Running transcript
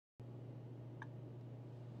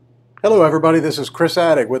Hello everybody, this is Chris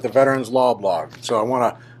Addig with the Veterans Law Blog. So I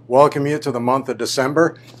want to welcome you to the month of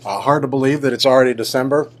December. Hard to believe that it's already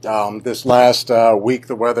December. This last week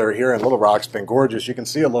the weather here in Little Rock's been gorgeous. You can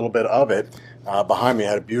see a little bit of it behind me. I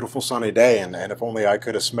had a beautiful sunny day, and if only I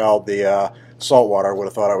could have smelled the salt water, I would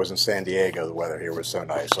have thought I was in San Diego. The weather here was so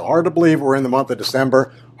nice. So hard to believe we're in the month of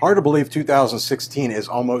December. Hard to believe 2016 is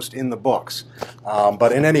almost in the books.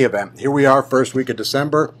 But in any event, here we are, first week of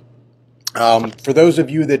December. For those of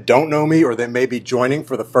you that don't know me or that may be joining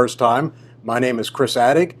for the first time, my name is Chris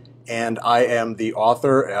Addig, and I am the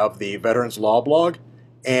author of the Veterans Law Blog.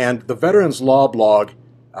 And the Veterans Law Blog,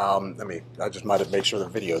 I just might have made sure the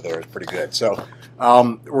video there is pretty good. So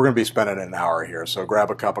we're going to be spending an hour here. So grab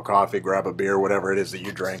a cup of coffee, grab a beer, whatever it is that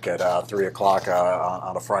you drink at 3 o'clock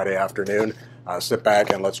on a Friday afternoon. Sit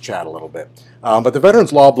back and let's chat a little bit. But the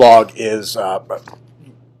Veterans Law Blog is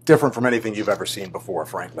different from anything you've ever seen before,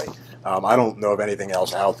 frankly. I don't know of anything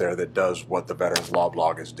else out there that does what the Veterans Law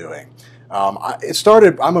Blog is doing. I'm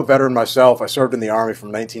a veteran myself. I served in the Army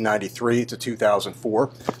from 1993 to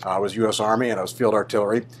 2004. I was U.S. Army and I was field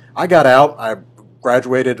artillery. I got out, I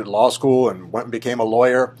graduated at law school and went and became a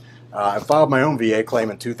lawyer. I filed my own VA claim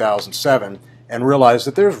in 2007 and realized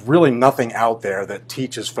that there's really nothing out there that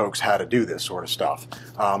teaches folks how to do this sort of stuff.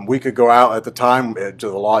 We could go out at the time, the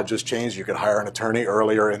law had just changed, you could hire an attorney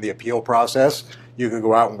earlier in the appeal process. You could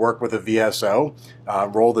go out and work with a VSO,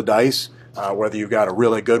 roll the dice, whether you got a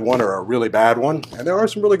really good one or a really bad one. And there are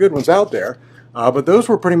some really good ones out there, but those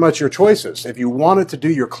were pretty much your choices. If you wanted to do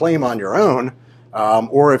your claim on your own,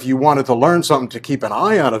 or if you wanted to learn something to keep an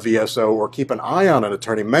eye on a VSO or keep an eye on an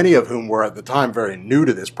attorney, many of whom were at the time very new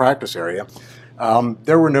to this practice area,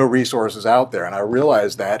 there were no resources out there, and I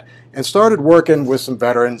realized that and started working with some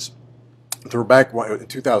veterans through back in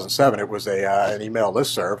 2007. It was an email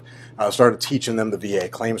listserv. I started teaching them the VA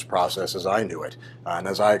claims process as I knew it and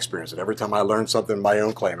as I experienced it. Every time I learned something in my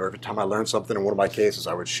own claim, every time I learned something in one of my cases,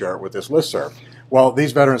 I would share it with this listserv. Well,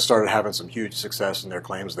 these veterans started having some huge success in their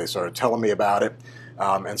claims. They started telling me about it.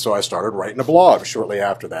 And so I started writing a blog shortly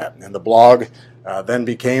after that. And the blog then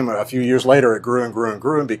became, a few years later, it grew and grew and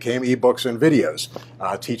grew and became ebooks and videos,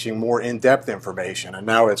 teaching more in-depth information. And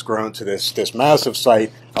now it's grown to this massive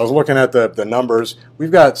site. I was looking at the numbers.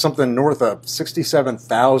 We've got something north of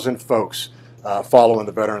 67,000 folks following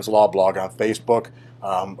the Veterans Law Blog on Facebook.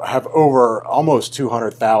 I have over almost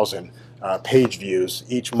 200,000 page views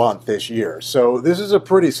each month this year. So this is a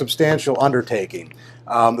pretty substantial undertaking.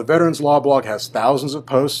 The Veterans Law Blog has thousands of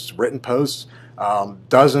posts, written posts,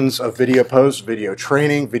 dozens of video posts, video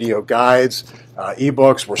training, video guides,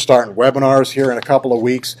 ebooks. We're starting webinars here in a couple of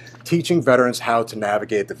weeks, teaching veterans how to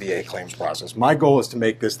navigate the VA claims process. My goal is to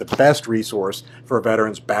make this the best resource for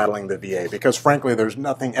veterans battling the VA, because frankly, there's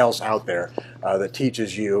nothing else out there that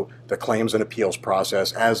teaches you the claims and appeals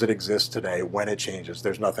process as it exists today when it changes.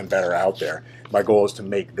 There's nothing better out there. My goal is to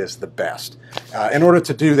make this the best. In order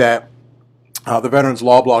to do that, the Veterans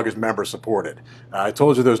Law Blog is member supported. I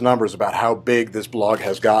told you those numbers about how big this blog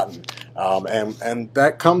has gotten, and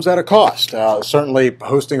that comes at a cost. Certainly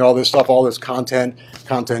hosting all this stuff, all this content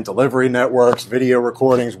delivery networks, video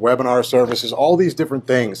recordings, webinar services, all these different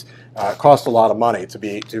things cost a lot of money to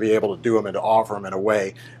be able to do them and to offer them in a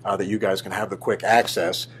way that you guys can have the quick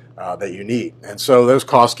access that you need. And so those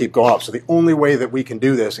costs keep going up. So the only way that we can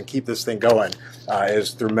do this and keep this thing going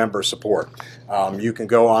is through member support. You can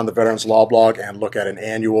go on the Veterans Law Blog and look at an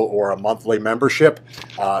annual or a monthly membership.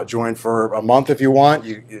 Join for a month if you want.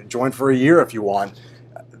 You join for a year if you want.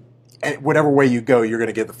 And whatever way you go, you're going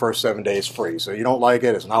to get the first 7 days free. So you don't like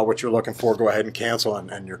it, it's not what you're looking for, go ahead and cancel,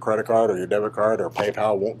 and your credit card or your debit card or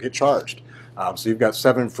PayPal won't get charged. So you've got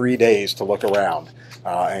 7 free days to look around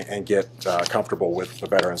and get comfortable with the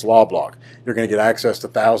Veterans Law Blog. You're going to get access to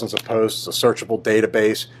thousands of posts, a searchable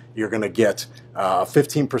database. You're going to get a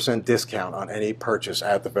 15% discount on any purchase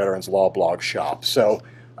at the Veterans Law Blog shop. So,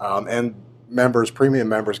 and premium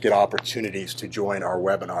members get opportunities to join our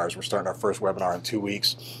webinars. We're starting our first webinar in 2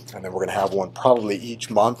 weeks, and then we're going to have one probably each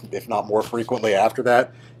month, if not more frequently after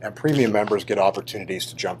that. And premium members get opportunities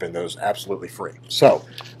to jump in those absolutely free. So,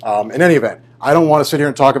 in any event, I don't want to sit here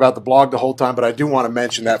and talk about the blog the whole time, but I do want to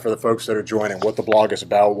mention that for the folks that are joining, what the blog is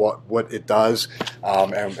about, what it does,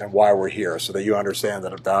 and why we're here, so that you understand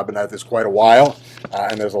that I've been at this quite a while,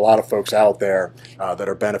 and there's a lot of folks out there that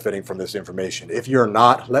are benefiting from this information. If you're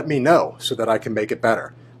not, let me know so that I can make it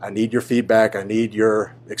better. I need your feedback, I need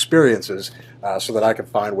your experiences so that I can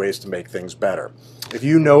find ways to make things better. If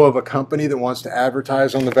you know of a company that wants to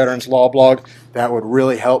advertise on the Veterans Law Blog, that would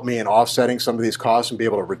really help me in offsetting some of these costs and be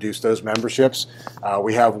able to reduce those memberships.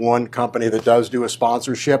 We have one company that does do a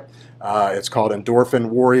sponsorship. It's called Endorphin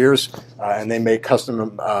Warriors, and they make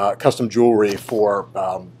custom jewelry for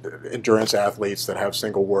endurance athletes that have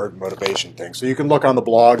single word motivation things. So you can look on the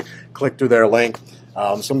blog, click through their link.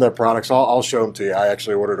 Some of their products, I'll show them to you. I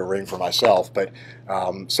actually ordered a ring for myself, but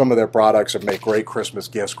some of their products make great Christmas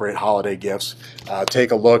gifts, great holiday gifts.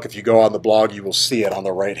 Take a look. If you go on the blog, you will see it on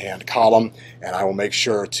the right-hand column, and I will make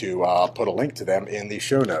sure to put a link to them in the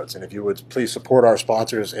show notes. And if you would please support our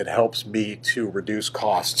sponsors, it helps me to reduce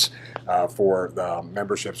costs for the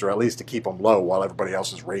memberships, or at least to keep them low while everybody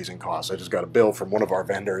else is raising costs. I just got a bill from one of our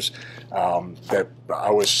vendors that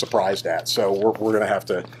I was surprised at, so we're going to have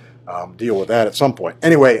to deal with that at some point.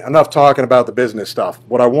 Anyway, enough talking about the business stuff.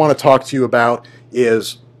 What I want to talk to you about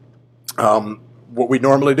is what we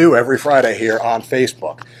normally do every Friday here on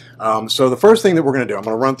Facebook. So the first thing that we're going to do, I'm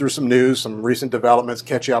going to run through some news, some recent developments,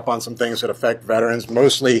 catch you up on some things that affect veterans,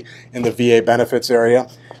 mostly in the VA benefits area.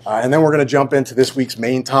 And then we're going to jump into this week's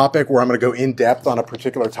main topic, where I'm going to go in depth on a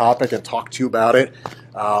particular topic and talk to you about it.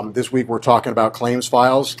 This week we're talking about claims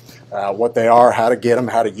files, what they are, how to get them,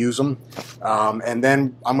 how to use them. And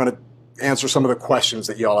then I'm going to answer some of the questions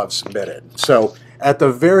that y'all have submitted. So at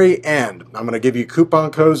the very end, I'm going to give you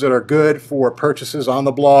coupon codes that are good for purchases on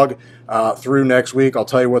the blog through next week. I'll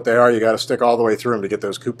tell you what they are. You got to stick all the way through them to get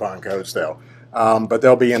those coupon codes, though. But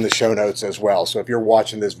they'll be in the show notes as well. So if you're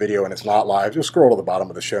watching this video and it's not live, just scroll to the bottom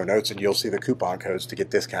of the show notes and you'll see the coupon codes to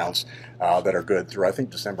get discounts that are good through, I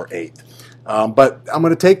think, December 8th. But I'm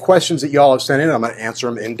going to take questions that y'all have sent in. I'm going to answer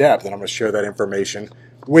them in depth, and I'm going to share that information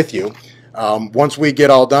with you. Once we get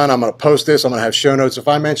all done, I'm going to post this. I'm going to have show notes. If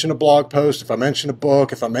I mention a blog post, if I mention a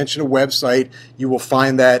book, if I mention a website, you will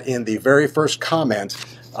find that in the very first comment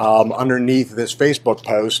underneath this Facebook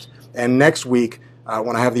post. And next week,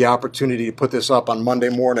 when I have the opportunity to put this up on Monday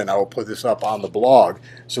morning, I will put this up on the blog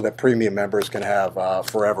so that premium members can have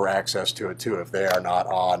forever access to it too if they are not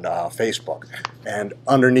on Facebook. And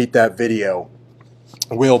underneath that video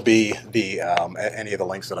will be the any of the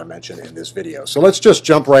links that I mentioned in this video. So let's just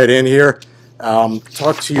jump right in here,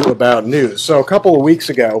 talk to you about news. So a couple of weeks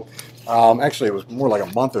ago, actually it was more like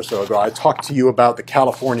a month or so ago, I talked to you about the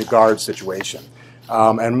California Guard situation.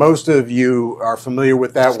 And most of you are familiar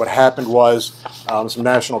with that. What happened was some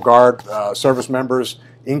National Guard service members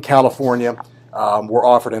in California were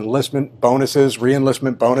offered enlistment bonuses,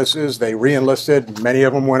 re-enlistment bonuses. They re-enlisted. Many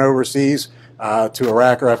of them went overseas to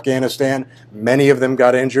Iraq or Afghanistan. Many of them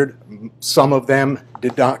got injured. Some of them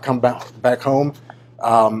did not come back home.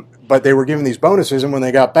 But they were given these bonuses, and when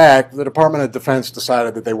they got back, the Department of Defense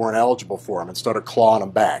decided that they weren't eligible for them and started clawing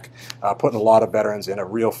them back, putting a lot of veterans in a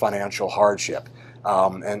real financial hardship.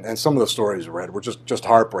 And some of the stories I read were just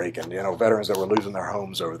heartbreaking, you know, veterans that were losing their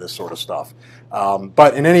homes over this sort of stuff.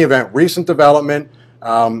 But in any event, recent development,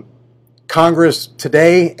 Congress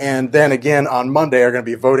today and then again on Monday are going to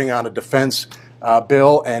be voting on a defense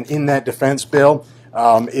bill, and in that defense bill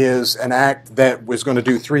is an act that was going to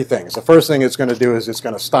do three things. The first thing it's going to do is it's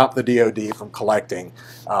going to stop the DOD from collecting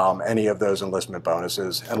any of those enlistment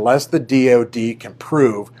bonuses unless the DOD can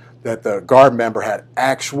prove that the Guard member had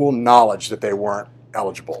actual knowledge that they weren't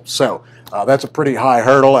eligible. So that's a pretty high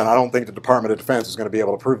hurdle, and I don't think the Department of Defense is going to be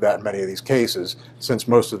able to prove that in many of these cases, since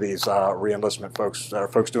most of these re-enlistment folks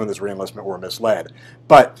doing this re-enlistment were misled.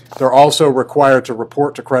 But they're also required to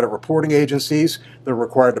report to credit reporting agencies. They're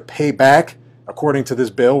required to pay back, according to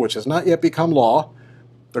this bill, which has not yet become law.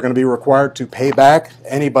 They're going to be required to pay back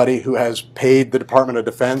anybody who has paid the Department of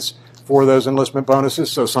Defense for those enlistment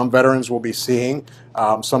bonuses. So some veterans will be seeing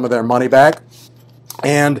some of their money back.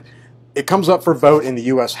 And it comes up for vote in the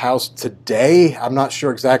U.S. House today. I'm not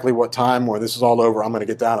sure exactly what time. When this is all over, I'm going to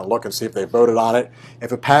get down and look and see if they voted on it.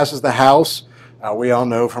 If it passes the House, we all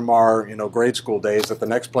know from our grade school days that the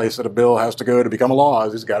next place that a bill has to go to become a law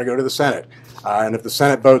is it's got to go to the Senate. And if the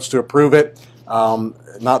Senate votes to approve it,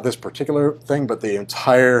 not this particular thing, but the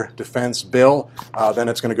entire defense bill, then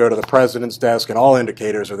it's going to go to the president's desk, and all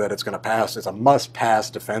indicators are that it's going to pass. It's a must-pass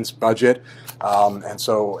defense budget, and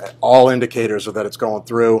so all indicators are that it's going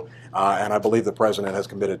through, and I believe the president has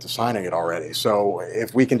committed to signing it already. So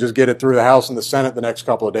if we can just get it through the House and the Senate the next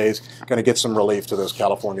couple of days, going to get some relief to those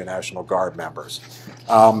California National Guard members.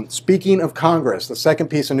 Speaking of Congress, the second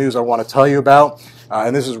piece of news I want to tell you about,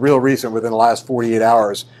 and this is real recent, within the last 48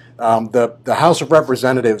 hours, the House of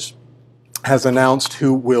Representatives has announced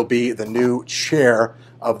who will be the new chair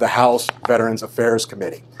of the House Veterans Affairs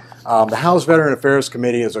Committee. The House Veteran Affairs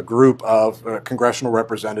Committee is a group of congressional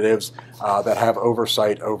representatives that have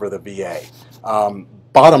oversight over the VA.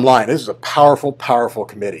 Bottom line, this is a powerful, powerful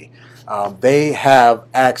committee. They have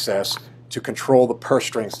access to control the purse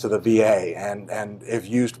strings to the VA, and if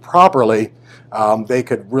used properly, they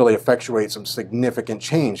could really effectuate some significant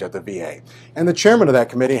change at the VA. And the chairman of that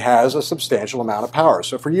committee has a substantial amount of power.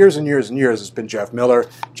 So for years and years and years, it's been Jeff Miller.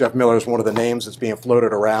 Jeff Miller is one of the names that's being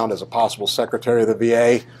floated around as a possible secretary of the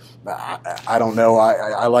VA. I don't know.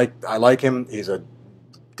 I like him. He's a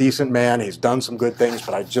decent man. He's done some good things,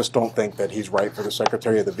 but I just don't think that he's right for the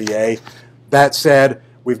secretary of the VA. That said,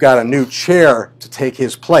 we've got a new chair to take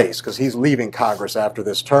his place because he's leaving Congress after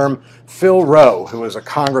this term. Phil Rowe, who is a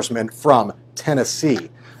congressman from Tennessee,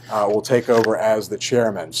 will take over as the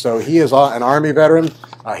chairman. So he is an Army veteran.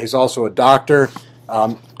 He's also a doctor.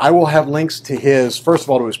 I will have links to his, first of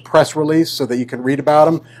all, to his press release so that you can read about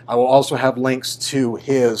him. I will also have links to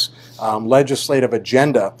his legislative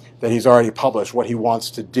agenda that he's already published, what he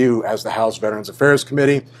wants to do as the House Veterans Affairs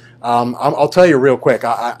Committee. I'll tell you real quick,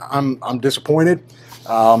 I'm disappointed.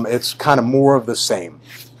 It's kind of more of the same.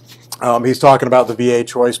 He's talking about the VA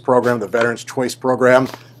Choice Program, the Veterans Choice Program,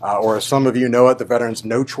 or as some of you know it, the Veterans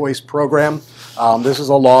No Choice Program. This is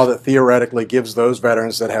a law that theoretically gives those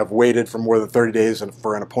veterans that have waited for more than 30 days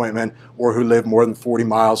for an appointment or who live more than 40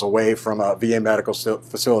 miles away from a VA medical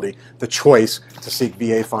facility the choice to seek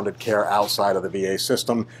VA-funded care outside of the VA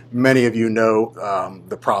system. Many of you know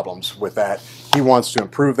the problems with that. He wants to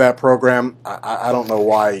improve that program. I don't know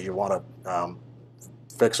why you want to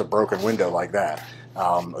fix a broken window like that.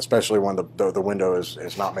 Especially when the window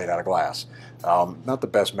is not made out of glass. Not the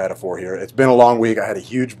best metaphor here. It's been a long week. I had a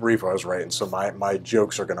huge brief I was writing, so my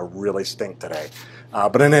jokes are going to really stink today.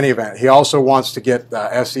 But in any event, he also wants to get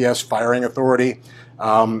SES firing authority.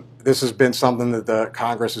 This has been something that the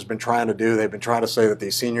Congress has been trying to do. They've been trying to say that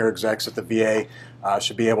the senior execs at the VA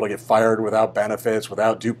should be able to get fired without benefits,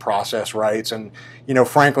 without due process rights. And, you know,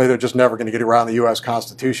 frankly, they're just never going to get around the U.S.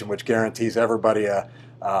 Constitution, which guarantees everybody a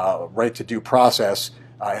right to due process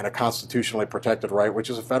and a constitutionally protected right, which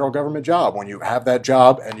is a federal government job. When you have that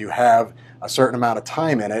job and you have a certain amount of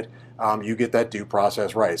time in it, you get that due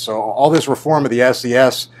process right. So all this reform of the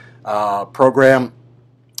SES program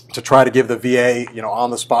to try to give the VA, you know,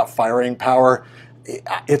 on-the-spot firing power,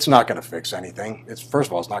 it's not going to fix anything. First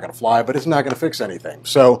of all, it's not going to fly, but it's not going to fix anything.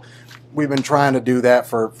 So we've been trying to do that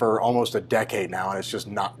for almost a decade now, and it's just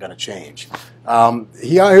not going to change.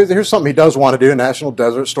 Here's something he does want to do: National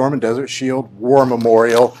Desert Storm and Desert Shield War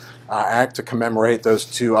Memorial Act to commemorate those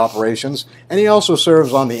two operations. And he also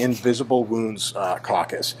serves on the Invisible Wounds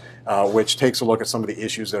Caucus, which takes a look at some of the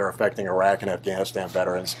issues that are affecting Iraq and Afghanistan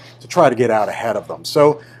veterans to try to get out ahead of them.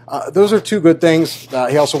 So those are two good things.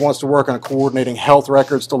 He also wants to work on coordinating health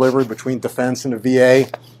records delivery between defense and the VA.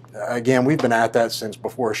 Again, we've been at that since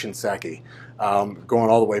before Shinseki, going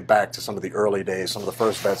all the way back to some of the early days, some of the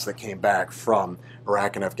first vets that came back from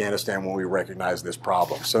Iraq and Afghanistan when we recognized this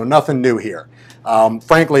problem. So nothing new here.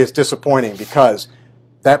 Frankly, it's disappointing because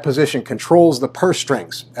that position controls the purse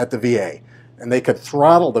strings at the VA, and they could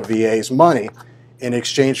throttle the VA's money in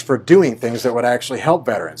exchange for doing things that would actually help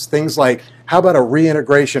veterans. Things like, how about a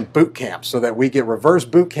reintegration boot camp so that we get reverse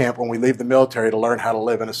boot camp when we leave the military to learn how to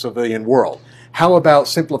live in a civilian world? How about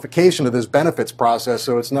simplification of this benefits process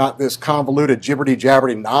so it's not this convoluted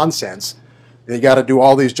jibberty-jabberty nonsense? You got to do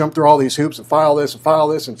all these, jump through all these hoops and file this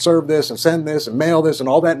and serve this and send this and mail this and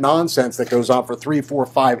all that nonsense that goes on for 3, 4,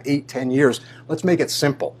 5, 8, 10 years. Let's make it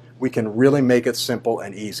simple. We can really make it simple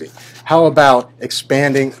and easy. How about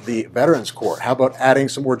expanding the Veterans Court? How about adding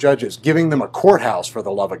some more judges, giving them a courthouse, for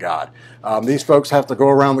the love of God? These folks have to go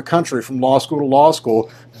around the country from law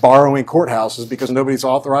school borrowing courthouses because nobody's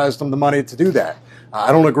authorized them the money to do that.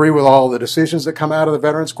 I don't agree with all the decisions that come out of the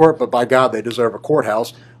Veterans Court, but by God, they deserve a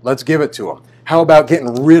courthouse. Let's give it to them. How about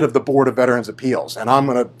getting rid of the Board of Veterans Appeals? And I'm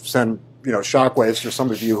going to send shockwaves to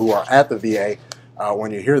some of you who are at the VA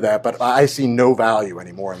when you hear that, but I see no value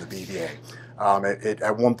anymore in the BVA. It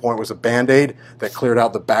at one point was a Band-Aid that cleared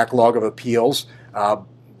out the backlog of appeals.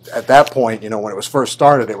 At that point, when it was first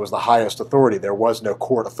started, it was the highest authority. There was no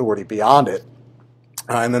court authority beyond it.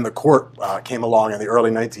 And then the court came along in the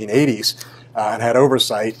early 1980s and had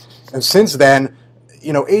oversight. And since then,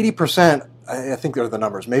 80%, I think they're the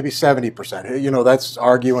numbers, maybe 70%. That's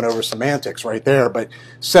arguing over semantics right there. But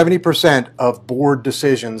 70% of board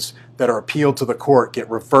decisions that are appealed to the court get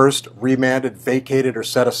reversed, remanded, vacated, or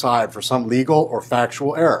set aside for some legal or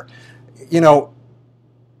factual error.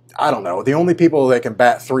 I don't know. The only people that can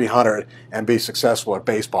bat 300 and be successful are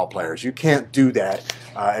baseball players. You can't do that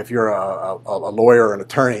if you're a lawyer or an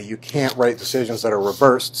attorney. You can't write decisions that are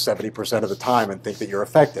reversed 70% of the time and think that you're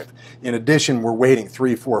effective. In addition, we're waiting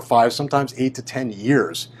 3, 4, 5, sometimes 8 to 10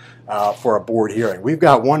 years for a board hearing. We've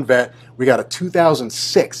got one vet. We got a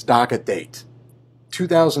 2006 docket date.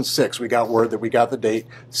 2006, we got word that we got the date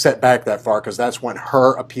set back that far because that's when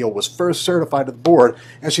her appeal was first certified to the board,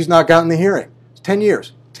 and she's not gotten the hearing. It's 10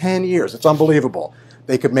 years. 10 years. It's unbelievable.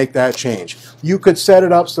 They could make that change. You could set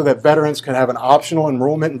it up so that veterans could have an optional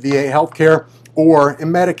enrollment in VA healthcare or in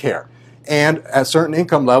Medicare, and at certain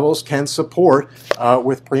income levels can support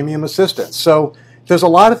with premium assistance. So there's a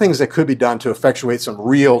lot of things that could be done to effectuate some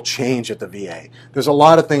real change at the VA. There's a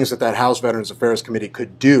lot of things that House Veterans Affairs Committee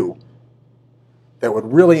could do that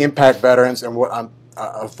would really impact veterans, and what I'm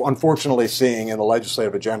unfortunately seeing in the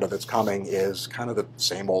legislative agenda that's coming is kind of the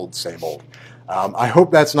same old, same old. I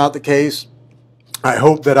hope that's not the case. I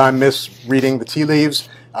hope that I'm misreading the tea leaves,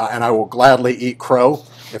 and I will gladly eat crow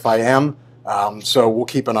if I am, so we'll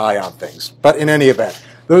keep an eye on things. But in any event,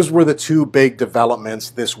 those were the two big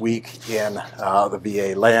developments this week in the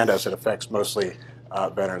VA land as it affects mostly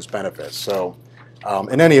veterans benefits. So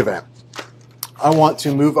in any event, I want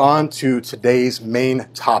to move on to today's main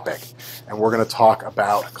topic, and we're going to talk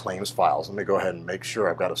about claims files. Let me go ahead and make sure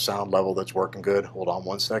I've got a sound level that's working good. Hold on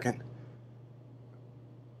one second.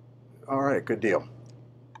 All right, good deal.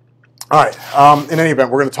 All right, in any event,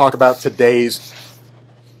 we're going to talk about today's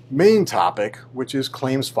main topic, which is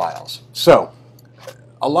claims files. So,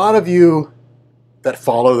 a lot of you that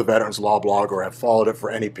follow the Veterans Law blog or have followed it for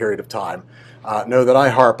any period of time know that I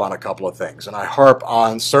harp on a couple of things, and I harp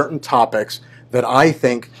on certain topics that I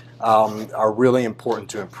think are really important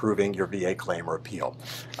to improving your VA claim or appeal.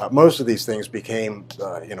 Most of these things became,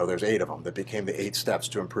 there's 8 of them that became the 8 steps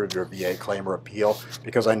to improve your VA claim or appeal,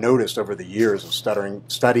 because I noticed over the years of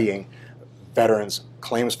studying veterans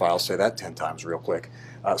claims files, say that 10 times real quick,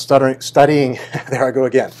 studying, there I go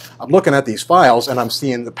again. I'm looking at these files and I'm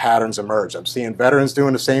seeing the patterns emerge. I'm seeing veterans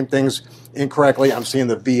doing the same things incorrectly. I'm seeing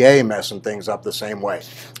the VA messing things up the same way.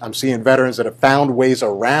 I'm seeing veterans that have found ways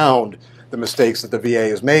around the mistakes that the VA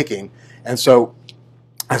is making. And so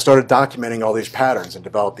I started documenting all these patterns and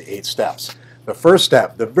developed the 8 steps. The first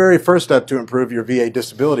step, the very first step to improve your VA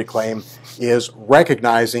disability claim is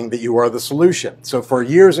recognizing that you are the solution. So for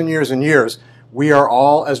years and years and years, we are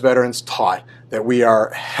all, as veterans, taught that we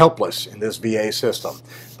are helpless in this VA system,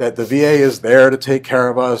 that the VA is there to take care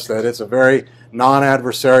of us, that it's a very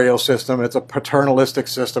non-adversarial system, it's a paternalistic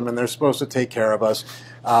system, and they're supposed to take care of us.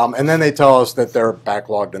 And then they tell us that they're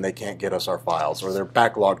backlogged and they can't get us our files, or they're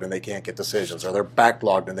backlogged and they can't get decisions, or they're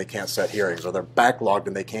backlogged and they can't set hearings, or they're backlogged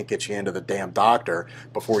and they can't get you into the damn doctor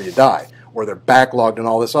before you die, or they're backlogged and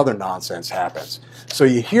all this other nonsense happens. So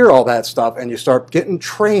you hear all that stuff and you start getting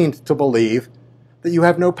trained to believe that you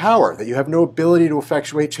have no power, that you have no ability to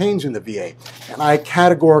effectuate change in the VA. And I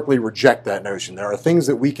categorically reject that notion. There are things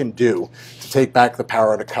that we can do to take back the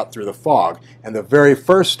power to cut through the fog. And the very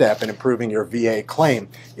first step in improving your VA claim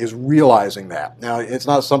is realizing that. Now, it's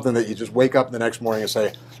not something that you just wake up the next morning and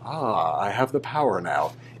say, I have the power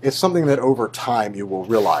now. It's something that over time you will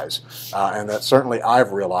realize, and that certainly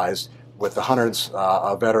I've realized with the hundreds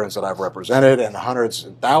of veterans that I've represented and the hundreds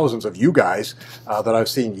and thousands of you guys that I've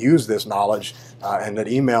seen use this knowledge and that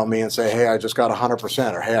email me and say, hey, I just got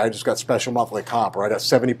 100%, or hey, I just got special monthly comp, or I got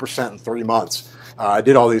 70% in 3 months. I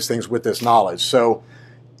did all these things with this knowledge. So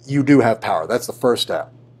you do have power. That's the first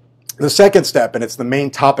step. The second step, and it's the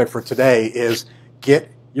main topic for today, is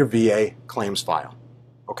get your VA claims file.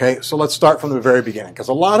 Okay, so let's start from the very beginning, because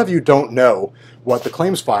a lot of you don't know what the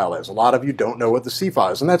claims file is. A lot of you don't know what the C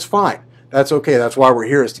file is, and that's fine. That's okay. That's why we're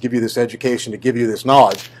here, is to give you this education, to give you this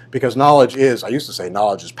knowledge, because knowledge is, I used to say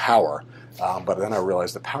knowledge is power, but then I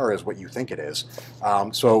realized that power is what you think it is.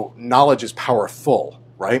 So knowledge is powerful,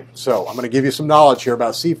 right? So I'm going to give you some knowledge here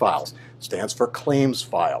about C files. It stands for claims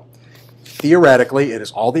file. Theoretically, it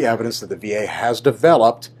is all the evidence that the VA has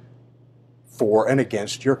developed for and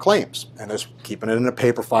against your claims, and it's keeping it in a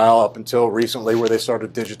paper file up until recently, where they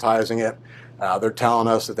started digitizing it. They're telling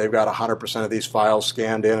us that they've got 100% of these files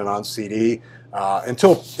scanned in and on CD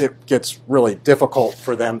until it gets really difficult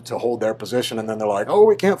for them to hold their position, and then they're like, oh,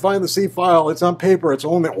 we can't find the C file, it's on paper, it's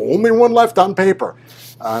only one left on paper,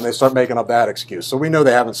 and they start making up that excuse. So we know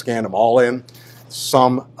they haven't scanned them all in.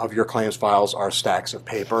 Some of your claims files are stacks of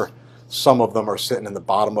paper. Some of them are sitting in the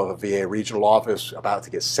bottom of a VA regional office about to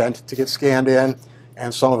get sent to get scanned in,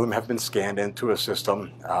 and some of them have been scanned into a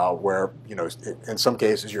system where, in some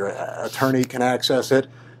cases your attorney can access it.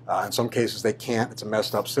 In some cases they can't. It's a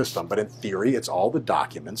messed up system. But in theory, it's all the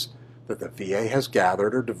documents that the VA has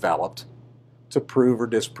gathered or developed to prove or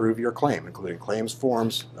disprove your claim, including claims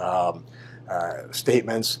forms,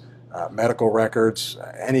 statements, medical records,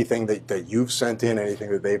 anything that you've sent in,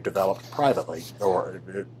 anything that they've developed privately, or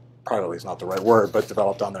privately is not the right word, but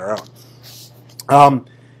developed on their own.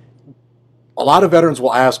 A lot of veterans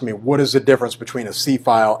will ask me, what is the difference between a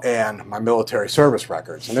C-file and my military service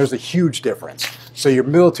records? And there's a huge difference. So your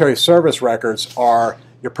military service records are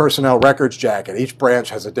your personnel records jacket. Each branch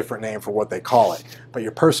has a different name for what they call it. But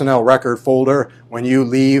your personnel record folder, when you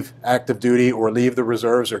leave active duty or leave the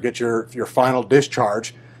reserves or get your final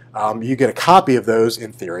discharge, you get a copy of those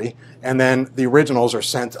in theory, and then the originals are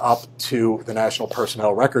sent up to the National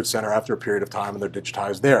Personnel Records Center after a period of time, and they're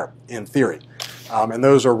digitized there in theory. And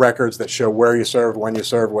those are records that show where you served, when you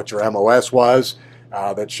served, what your MOS was,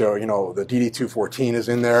 that show, the DD-214 is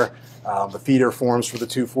in there, the feeder forms for the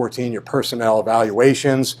 214, your personnel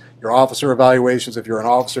evaluations, your officer evaluations if you're an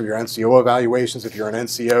officer, your NCO evaluations if you're an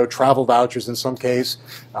NCO, travel vouchers in some case,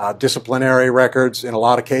 disciplinary records in a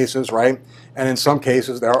lot of cases, right? And in some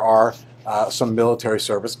cases there are some military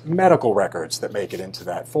service medical records that make it into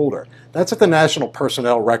that folder. That's at the National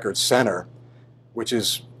Personnel Records Center, which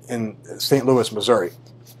is in St. Louis, Missouri.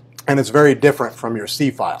 And it's very different from your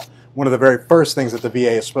C-file. One of the very first things that the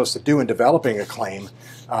VA is supposed to do in developing a claim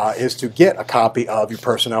is to get a copy of your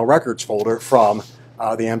personnel records folder from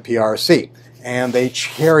the NPRC. And they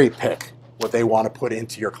cherry pick what they want to put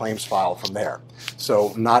into your claims file from there.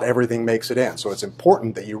 So not everything makes it in. So it's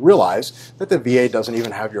important that you realize that the VA doesn't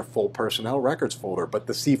even have your full personnel records folder, but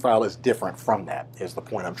the C-file is different from that, is the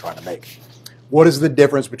point I'm trying to make. What is the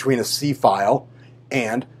difference between a C-file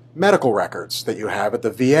and medical records that you have at the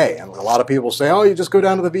VA? And a lot of people say, oh, you just go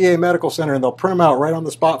down to the VA Medical Center and they'll print them out right on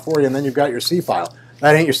the spot for you, and then you've got your C-file.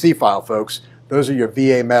 That ain't your C-file, folks. Those are your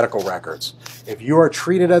VA medical records. If you are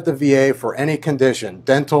treated at the VA for any condition,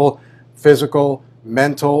 dental, physical,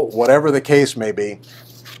 mental, whatever the case may be,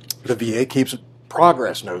 the VA keeps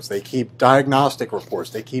progress notes, they keep diagnostic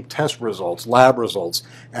reports, they keep test results, lab results,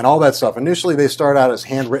 and all that stuff. Initially they start out as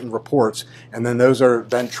handwritten reports, and then those are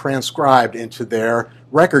then transcribed into their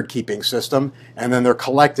record keeping system, and then they're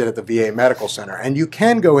collected at the VA Medical Center. And you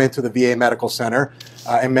can go into the VA Medical Center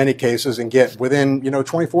in many cases and get within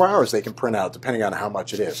 24 hours they can print out, depending on how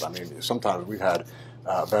much it is. I mean, sometimes we've had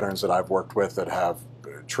veterans that I've worked with that have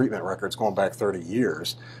treatment records going back 30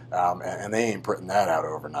 years, and they ain't printing that out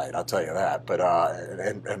overnight, I'll tell you that. But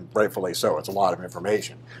and rightfully so, it's a lot of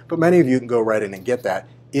information. But many of you can go right in and get that.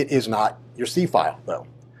 It is not your C-file, though.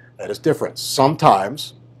 That is different.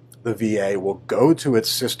 Sometimes the VA will go to its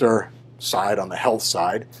sister side on the health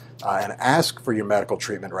side and ask for your medical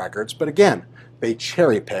treatment records, but again, they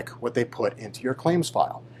cherry pick what they put into your claims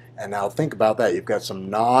file. And now think about that. You've got some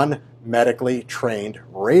non-medically trained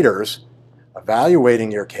raters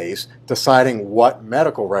evaluating your case, deciding what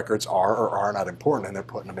medical records are or are not important, and they're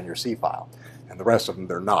putting them in your C-file. And the rest of them,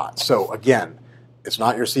 they're not. So again, it's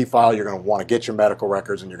not your C-file. You're going to want to get your medical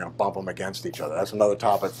records, and you're going to bump them against each other. That's another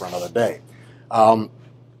topic for another day.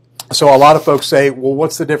 So a lot of folks say, well,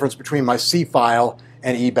 what's the difference between my C-file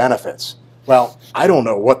and e-benefits? Well, I don't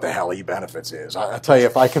know what the hell e-benefits is. I tell you,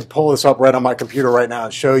 if I can pull this up right on my computer right now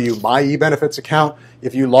and show you my e-benefits account,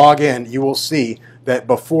 if you log in, you will see that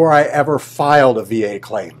before I ever filed a VA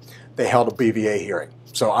claim, they held a BVA hearing.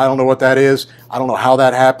 So I don't know what that is. I don't know how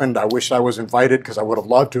that happened. I wish I was invited because I would have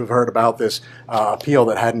loved to have heard about this appeal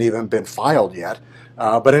that hadn't even been filed yet.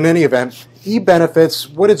 But in any event, e-benefits,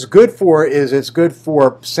 what it's good for is it's good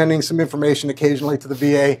for sending some information occasionally to the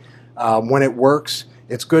VA when it works.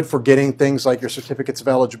 It's good for getting things like your certificates of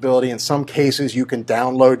eligibility. In some cases, you can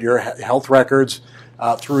download your health records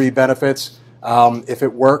through e-benefits if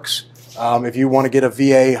it works. If you want to get a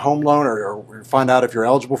VA home loan or find out if you're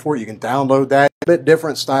eligible for it, you can download that. A bit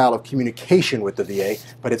different style of communication with the VA,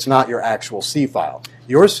 but it's not your actual C-file.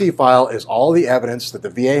 Your C-file is all the evidence that the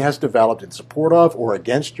VA has developed in support of or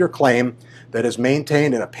against your claim that is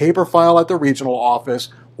maintained in a paper file at the regional office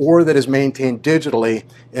or that is maintained digitally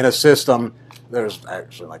in a system. There's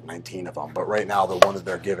actually like 19 of them, but right now the one that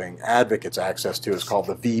they're giving advocates access to is called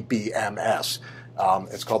the VBMS.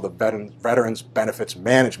 It's called the Veterans Benefits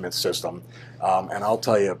Management System. And I'll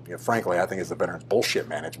tell you, frankly, I think it's the Veterans Bullshit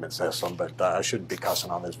Management System, but I shouldn't be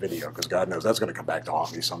cussing on this video because God knows that's going to come back to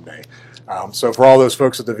haunt me someday. So for all those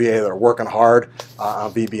folks at the VA that are working hard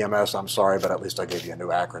on VBMS, I'm sorry, but at least I gave you a new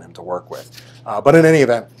acronym to work with. But in any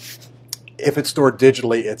event, if it's stored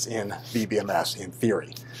digitally, it's in VBMS in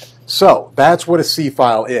theory. So that's what a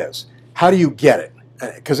C-file is. How do you get it?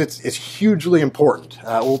 Because it's hugely important.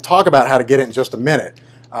 We'll talk about how to get it in just a minute.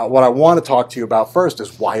 What I want to talk to you about first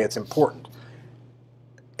is why it's important.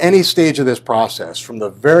 Any stage of this process, from the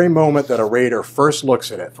very moment that a rater first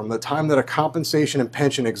looks at it, from the time that a compensation and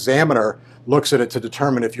pension examiner looks at it to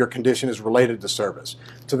determine if your condition is related to service,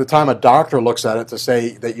 to the time a doctor looks at it to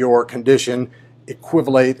say that your condition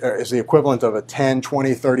is the equivalent of a 10,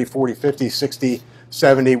 20, 30, 40, 50, 60,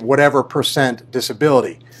 70, whatever percent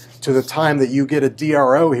disability. to the time that you get a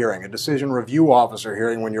DRO hearing, a decision review officer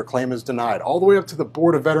hearing when your claim is denied, all the way up to the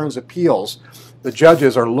Board of Veterans' Appeals. The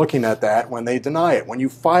judges are looking at that when they deny it. When you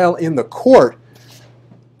file in the court,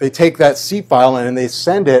 they take that C file and they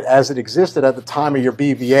send it as it existed at the time of your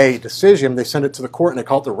BVA decision. They send it to the court and they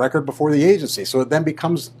call it the record before the agency. So it then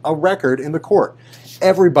becomes a record in the court.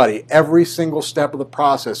 Everybody, every single step of the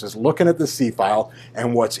process is looking at the C file,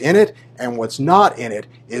 and what's in it and what's not in it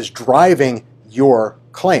is driving your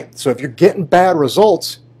claim. So if you're getting bad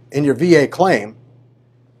results in your VA claim,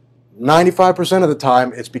 95% of the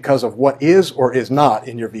time it's because of what is or is not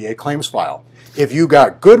in your VA claims file. If you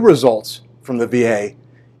got good results from the VA,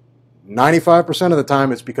 95% of the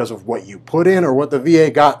time it's because of what you put in or what the VA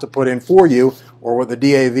got to put in for you, or what the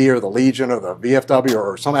DAV or the Legion or the VFW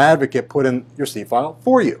or some advocate put in your C file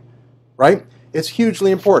for you, right? It's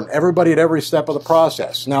hugely important. Everybody at every step of the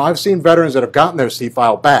process. Now, I've seen veterans that have gotten their C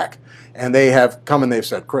file back, and they have come and they've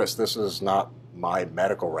said, Chris, this is not my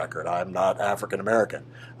medical record. I'm not African American,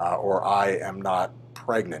 or I am not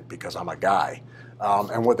pregnant because I'm a guy.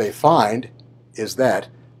 And what they find is that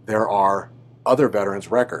there are other veterans'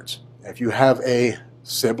 records. If you have a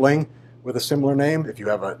sibling with a similar name, if you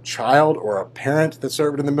have a child or a parent that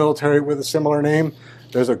served in the military with a similar name,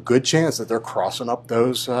 there's a good chance that they're crossing up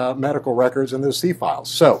those medical records in those C files.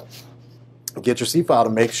 So get your C file to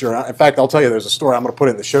make sure. In fact, I'll tell you, there's a story, I'm going to put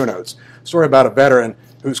it in the show notes, a story about a veteran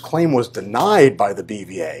whose claim was denied by the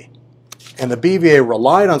BVA. And the BVA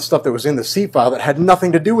relied on stuff that was in the C file that had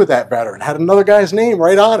nothing to do with that veteran, had another guy's name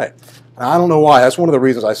right on it. And I don't know why. That's one of the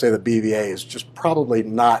reasons I say the BVA is just probably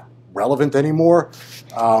not relevant anymore,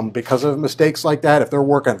 because of mistakes like that. If they're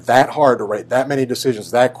working that hard to write that many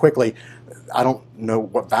decisions that quickly, I don't know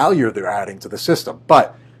what value they're adding to the system.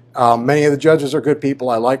 But many of the judges are good people.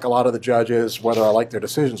 I like a lot of the judges, whether I like their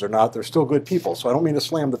decisions or not. They're still good people, so I don't mean to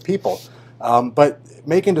slam the people. But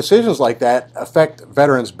making decisions like that affect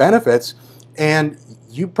veterans' benefits, and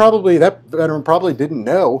that veteran probably didn't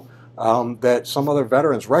know that some other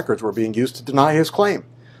veterans' records were being used to deny his claim.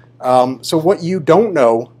 So what you don't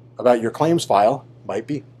know about your claims file might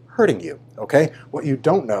be hurting you, okay? What you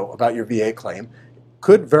don't know about your VA claim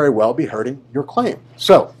could very well be hurting your claim.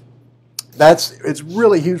 So it's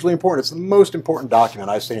really hugely important. It's the most important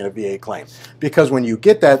document I see in a VA claim, because when you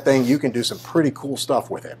get that thing, you can do some pretty cool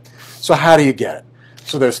stuff with it. So how do you get it?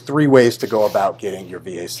 So there's 3 ways to go about getting your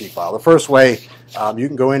VA C file. The first way, you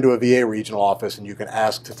can go into a VA regional office and you can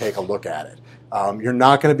ask to take a look at it. You're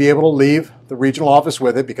not going to be able to leave the regional office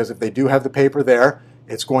with it, because if they do have the paper there,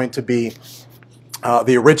 it's going to be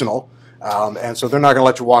the original, and so they're not going to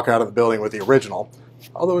let you walk out of the building with the original,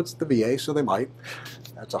 although it's the VA, so they might.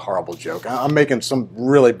 That's a horrible joke. I'm making some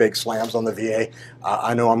really big slams on the VA.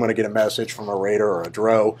 I know I'm going to get a message from a Raider or a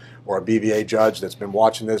DRO or a BVA judge that's been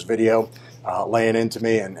watching this video, laying into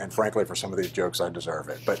me, and frankly, for some of these jokes, I deserve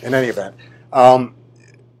it. But in any event,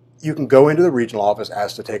 you can go into the regional office,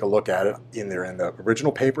 ask to take a look at it, either in the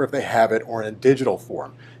original paper if they have it, or in a digital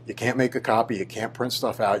form. You can't make a copy, you can't print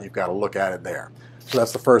stuff out, you've got to look at it there. So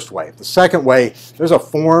that's the first way. The second way, there's a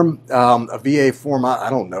form, a VA form, I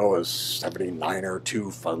don't know, is 79 or 2,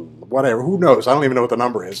 whatever, who knows, I don't even know what the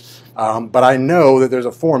number is. But I know that there's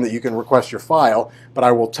a form that you can request your file, but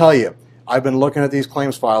I will tell you, I've been looking at these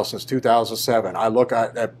claims files since 2007. I look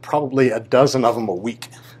at probably a dozen of them a week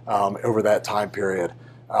over that time period.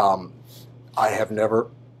 I have never,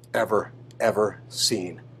 ever, ever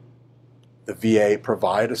seen the VA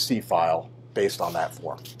provide a C file based on that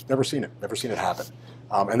form. Never seen it happen.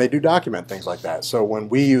 And they do document things like that. So when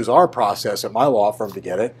we use our process at my law firm to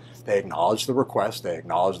get it, they acknowledge the request, they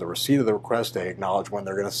acknowledge the receipt of the request, they acknowledge when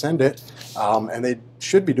they're going to send it, and they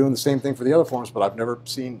should be doing the same thing for the other forms, but I've never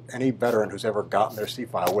seen any veteran who's ever gotten their C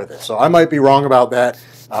file with it. So I might be wrong about that,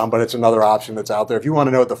 but it's another option that's out there. If you want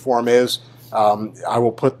to know what the form is, I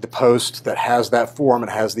will put the post that has that form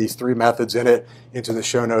and has these 3 methods in it into the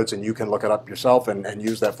show notes, and you can look it up yourself and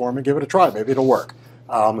use that form and give it a try. Maybe it'll work.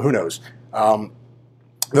 Who knows?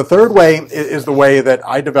 The third way is the way that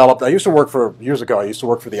I developed. I used to work for, years ago, I used to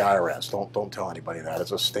work for the IRS. Don't tell anybody that.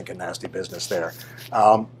 It's a stinking nasty business there.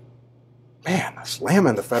 Man,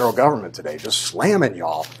 slamming the federal government today. Just slamming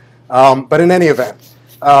y'all. But in any event,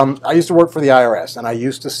 I used to work for the IRS, and I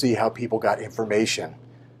used to see how people got information,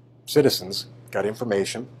 citizens got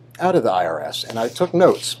information out of the IRS, and I took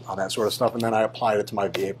notes on that sort of stuff, and then I applied it to my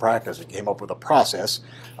VA practice and came up with a process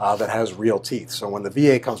that has real teeth. So when the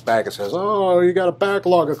VA comes back and says, oh, you got a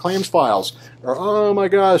backlog of claims files, or oh my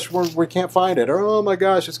gosh, we can't find it, or oh my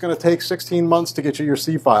gosh, it's going to take 16 months to get you your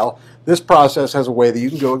C file, this process has a way that you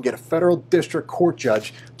can go and get a federal district court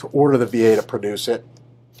judge to order the VA to produce it.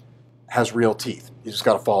 Has real teeth. You just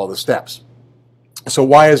got to follow the steps. So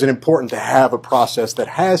why is it important to have a process that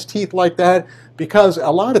has teeth like that? Because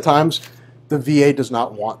a lot of times the VA does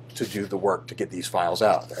not want to do the work to get these files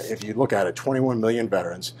out. If you look at it, 21 million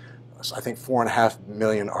veterans, I think 4.5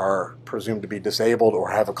 million are presumed to be disabled or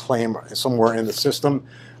have a claim somewhere in the system.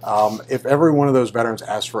 If every one of those veterans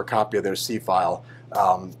asked for a copy of their C file,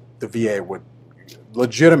 the VA would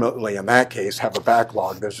legitimately, in that case, have a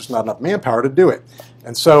backlog. There's just not enough manpower to do it.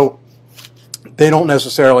 And so they don't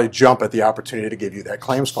necessarily jump at the opportunity to give you that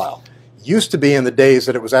claims file. Used to be in the days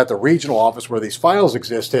that it was at the regional office where these files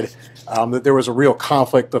existed, that there was a real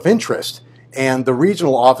conflict of interest. And the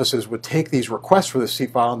regional offices would take these requests for the C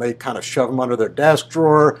file and they'd kind of shove them under their desk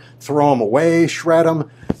drawer, throw them away, shred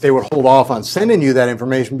them. They would hold off on sending you that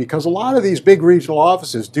information because a lot of these big regional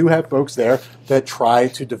offices do have folks there that try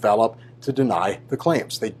to deny the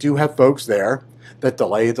claims. They do have folks there that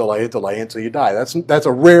delay until you die. That's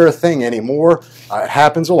a rare thing anymore. It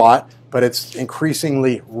happens a lot, but it's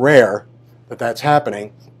increasingly rare that that's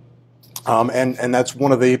happening. And that's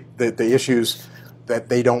one of the issues, that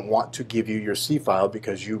they don't want to give you your C file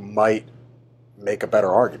because you might make a better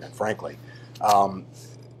argument, frankly.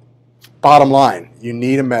 Bottom line, you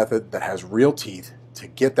need a method that has real teeth to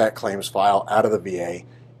get that claims file out of the VA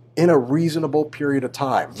in a reasonable period of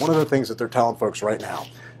time. One of the things that they're telling folks right now,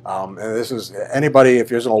 and this is anybody, if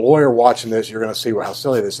there's a lawyer watching this, you're going to see how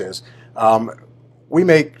silly this is. We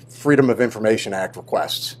make Freedom of Information Act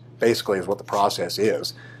requests, basically is what the process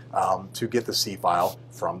is, to get the C file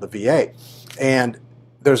from the VA. And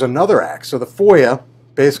there's another act. So the FOIA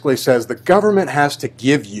basically says the government has to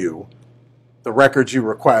give you the records you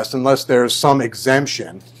request unless there's some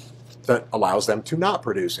exemption that allows them to not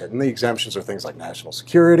produce it. And the exemptions are things like national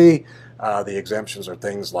security. The exemptions are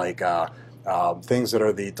things like things that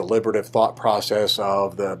are the deliberative thought process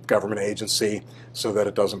of the government agency so that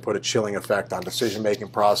it doesn't put a chilling effect on decision-making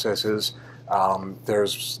processes.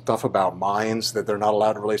 There's stuff about mines that they're not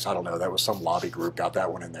allowed to release. I don't know. That was some lobby group got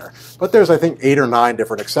that one in there. But there's, I think, 8 or 9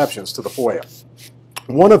 different exceptions to the FOIA.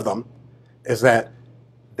 One of them is that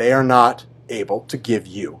they are not able to give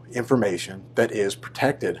you information that is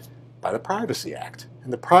protected by the Privacy Act.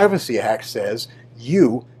 And the Privacy Act says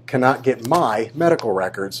you cannot get my medical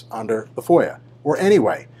records under the FOIA. Or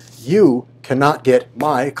anyway, you cannot get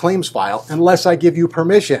my claims file unless I give you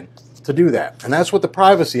permission to do that. And that's what the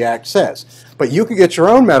Privacy Act says. But you can get your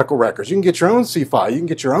own medical records, you can get your own C file, you can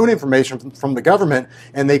get your own information from the government,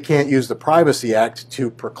 and they can't use the Privacy Act to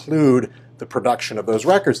preclude the production of those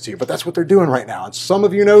records to you. But that's what they're doing right now. And some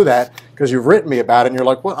of you know that because you've written me about it and you're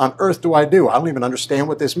like, what on earth do? I don't even understand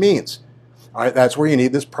what this means. All right, that's where you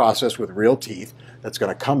need this process with real teeth that's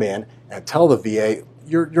going to come in and tell the VA,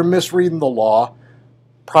 you're misreading the law.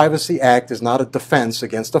 Privacy Act is not a defense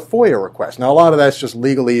against a FOIA request. Now, a lot of that's just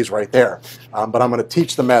legalese right there, but I'm going to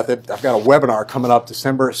teach the method. I've got a webinar coming up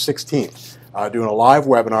December 16th, doing a live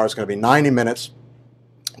webinar. It's going to be 90 minutes,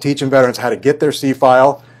 teaching veterans how to get their C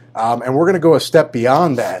file, and we're going to go a step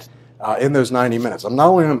beyond that in those 90 minutes. Not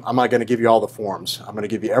only am I going to give you all the forms, I'm going to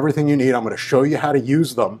give you everything you need. I'm going to show you how to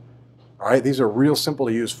use them. All right, these are real simple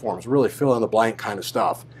to use forms, really fill in the blank kind of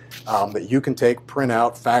stuff that you can take, print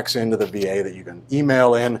out, fax into the VA, that you can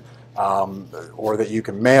email in, or that you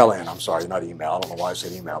can mail in. I'm sorry, not email. I don't know why I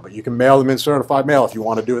said email, but you can mail them in certified mail if you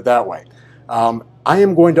want to do it that way. I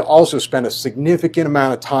am going to also spend a significant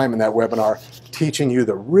amount of time in that webinar teaching you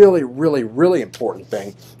the really, really, really important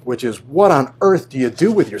thing, which is what on earth do you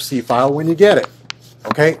do with your C file when you get it?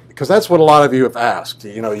 Okay, because that's what a lot of you have asked.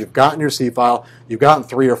 You know, you've gotten your C file, you've gotten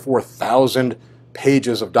 3,000 or 4,000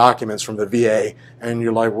 pages of documents from the VA, and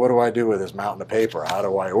you're like, what do I do with this mountain of paper? How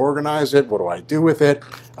do I organize it? What do I do with it?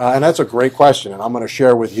 And that's a great question, and I'm going to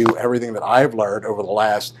share with you everything that I've learned over the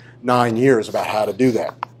last 9 years about how to do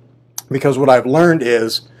that. Because what I've learned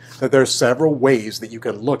is that there's several ways that you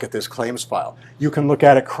can look at this claims file. You can look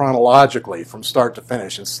at it chronologically from start to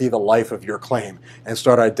finish and see the life of your claim and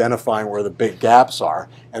start identifying where the big gaps are.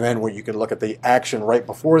 And then where you can look at the action right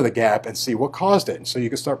before the gap and see what caused it. And so you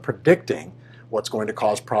can start predicting what's going to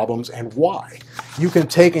cause problems and why. You can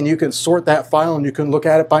take and you can sort that file and you can look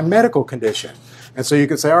at it by medical condition. And so you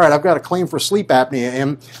can say, all right, I've got a claim for sleep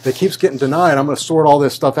apnea that keeps getting denied. I'm going to sort all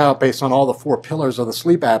this stuff out based on all the 4 pillars of the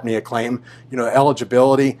sleep apnea claim, you know,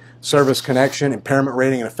 eligibility, service connection, impairment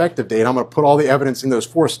rating, and effective date. I'm going to put all the evidence in those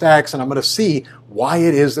 4 stacks, and I'm going to see why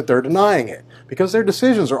it is that they're denying it. Because their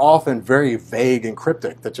decisions are often very vague and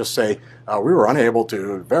cryptic that just say, we were unable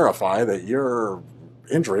to verify that your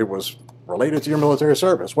injury was related to your military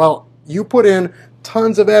service. Well, you put in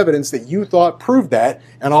tons of evidence that you thought proved that,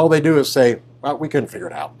 and all they do is say, well, we couldn't figure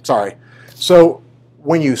it out. Sorry. So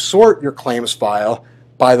when you sort your claims file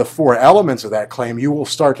by the 4 elements of that claim, you will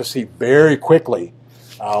start to see very quickly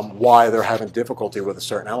why they're having difficulty with a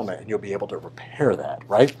certain element, and you'll be able to repair that,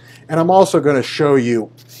 right? And I'm also going to show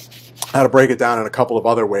you how to break it down in a couple of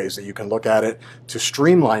other ways that you can look at it to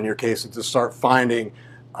streamline your case and to start finding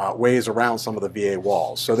ways around some of the VA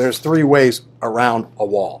walls. So there's 3 ways around a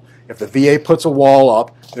wall. If the VA puts a wall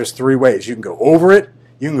up, there's 3 ways. You can go over it,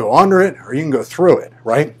 you can go under it, or you can go through it,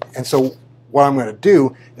 right? And so what I'm going to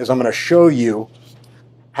do is I'm going to show you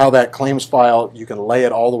how that claims file, you can lay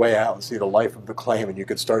it all the way out and see the life of the claim, and you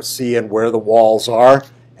can start seeing where the walls are.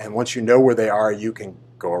 And once you know where they are, you can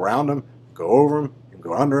go around them, go over them, you can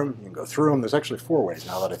go under them, you can go through them. There's actually 4 ways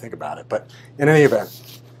now that I think about it. But in any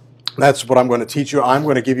event, that's what I'm going to teach you. I'm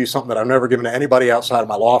going to give you something that I've never given to anybody outside of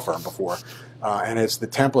my law firm before, and it's the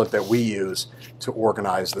template that we use to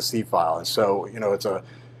organize the C file. And so, you know, it's a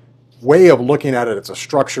way of looking at it. It's a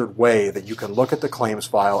structured way that you can look at the claims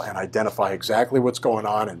file and identify exactly what's going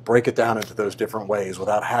on and break it down into those different ways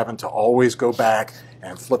without having to always go back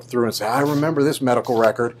and flip through and say, I remember this medical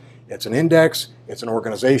record. It's an index, it's an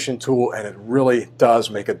organization tool, and it really does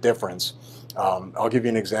make a difference. I'll give you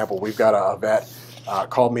an example. We've got a vet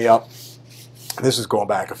called me up. This is going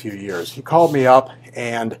back a few years. He called me up,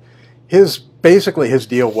 and basically his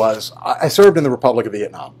deal was, I served in the Republic of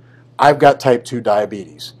Vietnam. I've got type 2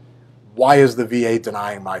 diabetes. Why is the VA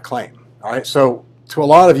denying my claim? All right, so to a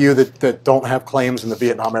lot of you that don't have claims in the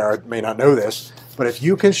Vietnam era may not know this, but if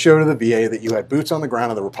you can show to the VA that you had boots on the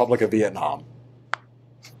ground in the Republic of Vietnam,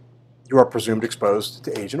 you are presumed exposed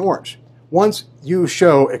to Agent Orange. Once you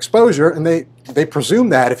show exposure, and they presume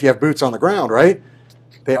that if you have boots on the ground, right?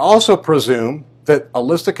 They also presume that a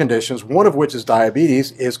list of conditions, one of which is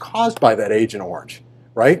diabetes, is caused by that Agent Orange,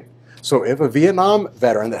 right? So if a Vietnam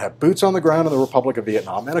veteran that had boots on the ground in the Republic of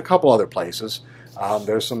Vietnam and a couple other places,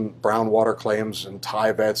 there's some brown water claims and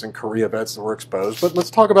Thai vets and Korea vets that were exposed, but let's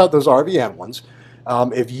talk about those RVN ones.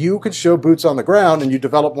 If you could show boots on the ground and you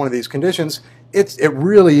develop one of these conditions, it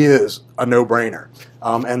really is a no-brainer.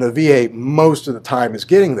 And the VA most of the time is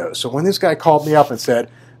getting those. So when this guy called me up and said,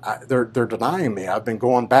 they're denying me, I've been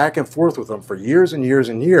going back and forth with them for years and years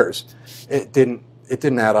and years, it didn't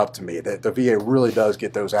add up to me. The VA really does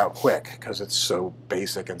get those out quick because it's so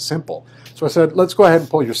basic and simple. So I said, let's go ahead and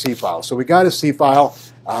pull your C file. So we got a C file,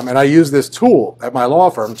 and I use this tool at my law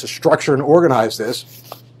firm to structure and organize this.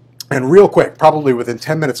 And real quick, probably within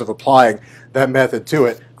 10 minutes of applying that method to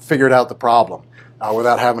it, figured out the problem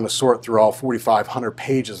without having to sort through all 4,500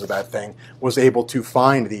 pages of that thing, was able to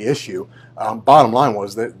find the issue. Bottom line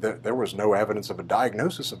was that there was no evidence of a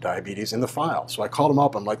diagnosis of diabetes in the file. So I called him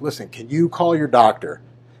up. I'm like, listen, can you call your doctor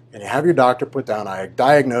and you have your doctor put down, I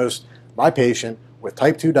diagnosed my patient with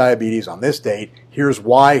type 2 diabetes on this date. Here's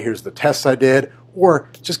why. Here's the tests I did. Or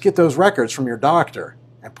just get those records from your doctor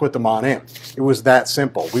and put them on in. It was that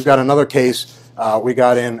simple. We've got another case we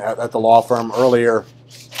got in at the law firm earlier,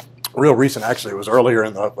 real recent actually. It was earlier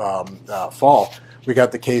in the fall. We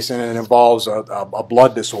got the case in, and it involves a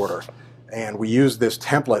blood disorder. And we used this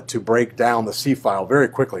template to break down the C file very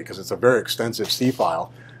quickly because it's a very extensive C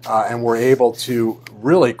file. And we're able to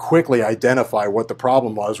really quickly identify what the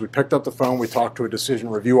problem was. We picked up the phone, we talked to a decision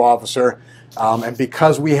review officer, and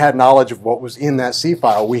because we had knowledge of what was in that C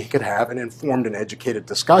file, we could have an informed and educated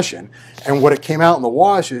discussion. And what it came out in the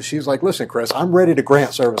wash is she's like, listen, Chris, I'm ready to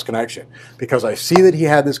grant service connection because I see that he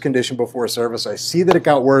had this condition before service. I see that it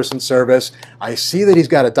got worse in service. I see that he's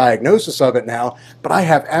got a diagnosis of it now, but I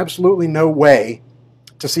have absolutely no way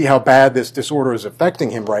to see how bad this disorder is affecting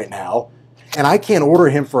him right now. And I can't order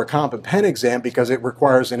him for a comp and pen exam because it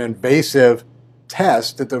requires an invasive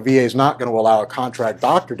test that the VA is not going to allow a contract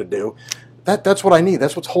doctor to do. That's what I need.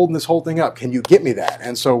 That's what's holding this whole thing up. Can you get me that?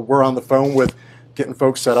 And so we're on the phone with getting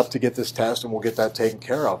folks set up to get this test, and we'll get that taken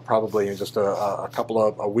care of probably in just a couple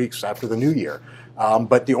of weeks after the new year.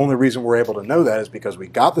 But the only reason we're able to know that is because we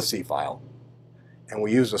got the C file, and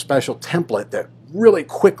we used a special template that really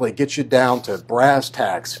quickly gets you down to brass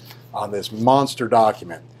tacks on this monster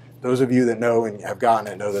document. Those of you that know and have gotten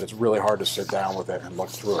it know that it's really hard to sit down with it and look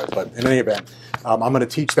through it. But in any event, I'm going to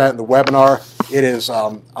teach that in the webinar. It is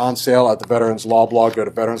on sale at the Veterans Law Blog. Go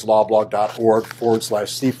to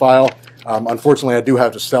veteranslawblog.org/C file. Unfortunately, I do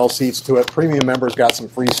have to sell seats to it. Premium members got some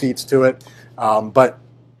free seats to it. But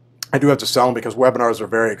I do have to sell them because webinars are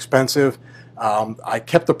very expensive. I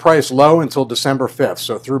kept the price low until December 5th.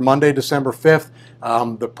 So through Monday, December 5th,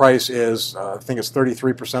 the price is, I think it's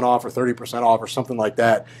 33% off or 30% off or something like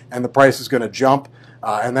that. And the price is going to jump.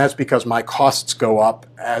 And that's because my costs go up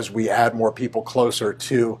as we add more people closer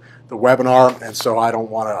to the webinar. And so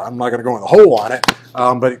I'm not going to go in the hole on it.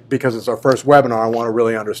 But because it's our first webinar, I want to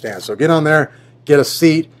really understand. So get on there, get a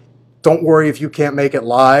seat. Don't worry if you can't make it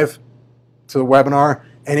live to the webinar.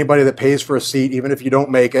 Anybody that pays for a seat, even if you don't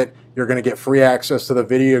make it, you're going to get free access to the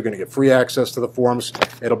video. You're going to get free access to the forms.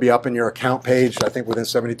 It'll be up in your account page. I think within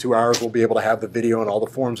 72 hours, we'll be able to have the video and all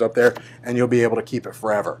the forms up there, and you'll be able to keep it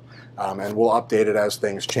forever. And we'll update it as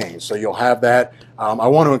things change. So you'll have that. I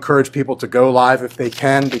want to encourage people to go live if they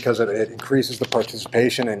can, because it increases the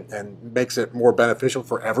participation and makes it more beneficial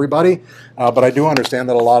for everybody. But I do understand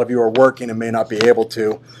that a lot of you are working and may not be able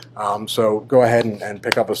to. So go ahead and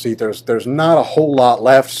pick up a seat. There's not a whole lot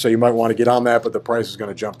left, so you might want to get on that, but the price is going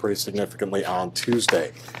to jump pretty significantly on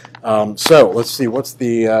Tuesday. So let's see,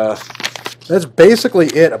 that's basically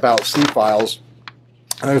it about C-files.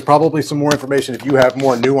 There's probably some more information. If you have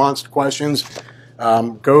more nuanced questions,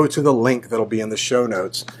 go to the link that'll be in the show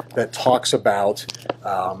notes that talks about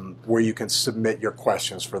where you can submit your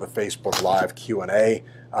questions for the Facebook Live Q&A.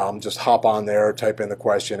 Just hop on there, type in the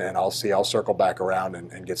question, and I'll circle back around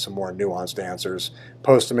and get some more nuanced answers.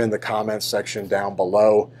 Post them in the comments section down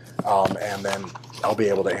below, and then I'll be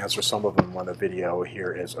able to answer some of them when the video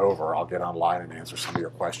here is over. I'll get online and answer some of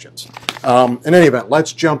your questions. In any event,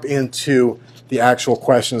 let's jump into the actual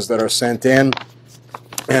questions that are sent in.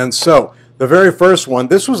 And so the very first one,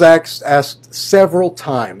 this was asked several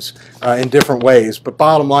times in different ways, but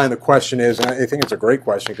bottom line, the question is, and I think it's a great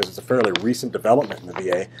question because it's a fairly recent development in the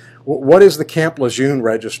VA, what is the Camp Lejuene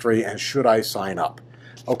Registry and should I sign up?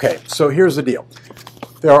 Okay, so here's the deal.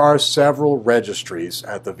 There are several registries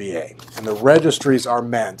at the VA, and the registries are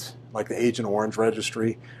meant, like the Agent Orange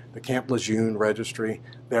Registry, the Camp Lejeune Registry,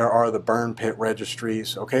 there are the burn pit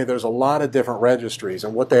registries. Okay, there's a lot of different registries,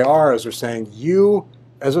 and what they are is they're saying you,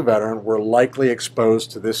 as a veteran, were likely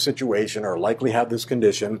exposed to this situation or likely have this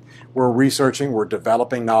condition. We're researching, we're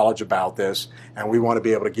developing knowledge about this, and we want to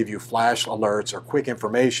be able to give you flash alerts or quick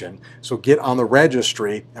information. So get on the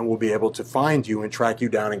registry and we'll be able to find you and track you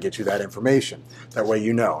down and get you that information. That way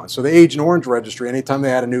you know. And so the Agent Orange Registry, anytime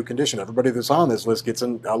they add a new condition, everybody that's on this list gets a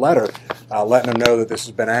letter letting them know that this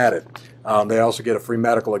has been added. They also get a free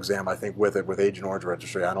medical exam, I think, with it, with Agent Orange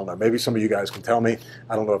Registry. I don't know. Maybe some of you guys can tell me.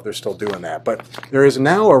 I don't know if they're still doing that. But there is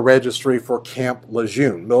now a registry for Camp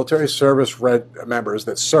Lejeune, military service members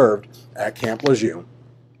that served at Camp Lejeune.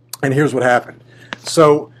 And here's what happened.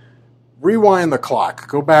 So rewind the clock.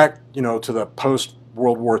 Go back, to the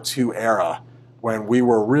post-World War II era when we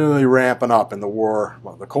were really ramping up in the war,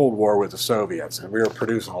 the Cold War with the Soviets, and we were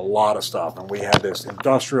producing a lot of stuff. And we had this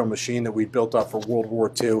industrial machine that we built up for World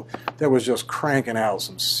War II that was just cranking out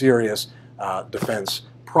some serious defense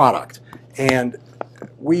product. And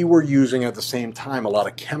we were using at the same time a lot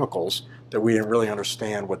of chemicals that we didn't really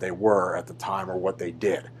understand what they were at the time or what they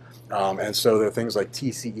did. And so there are things like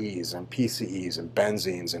TCEs and PCEs and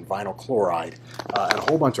benzenes and vinyl chloride and a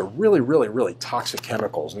whole bunch of really, really, really toxic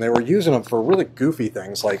chemicals. And they were using them for really goofy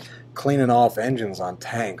things like cleaning off engines on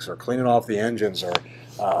tanks or cleaning off the engines or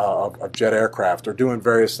of jet aircraft or doing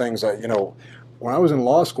various things. When I was in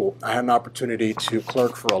law school, I had an opportunity to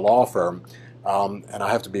clerk for a law firm. And I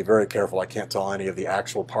have to be very careful. I can't tell any of the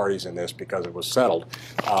actual parties in this because it was settled.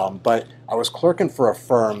 But I was clerking for a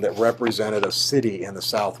firm that represented a city in the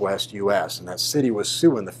southwest U.S., and that city was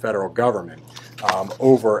suing the federal government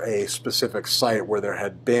over a specific site where there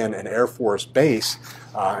had been an Air Force base,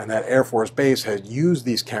 and that Air Force base had used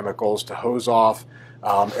these chemicals to hose off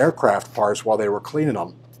aircraft parts while they were cleaning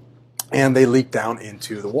them, and they leaked down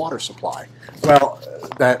into the water supply. Well,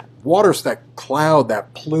 that cloud,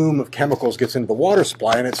 that plume of chemicals gets into the water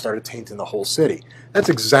supply, and it started tainting the whole city. That's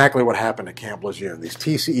exactly what happened at Camp Lejeune. These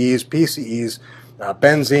TCEs, PCEs,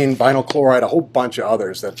 benzene, vinyl chloride, a whole bunch of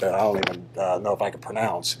others that I don't even know if I can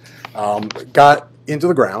pronounce, got into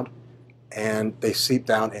the ground, and they seeped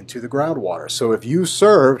down into the groundwater. So if you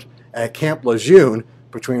served at Camp Lejeune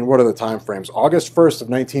between, what are the time frames, August 1st of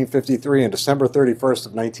 1953 and December 31st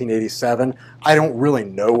of 1987. I don't really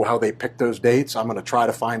know how they picked those dates. I'm going to try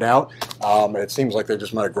to find out. It seems like they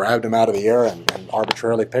just might have grabbed them out of the air and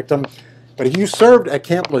arbitrarily picked them. But if you served at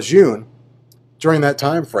Camp Lejeune during that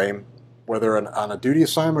time frame, whether on a duty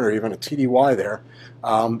assignment or even a TDY there,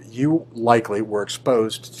 you likely were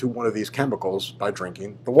exposed to one of these chemicals by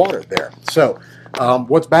drinking the water there. So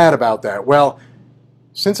what's bad about that? Well,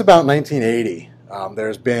 since about 1980,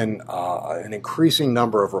 there's been an increasing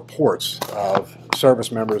number of reports of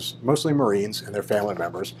service members, mostly Marines and their family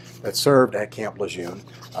members, that served at Camp Lejeune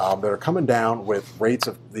that are coming down with rates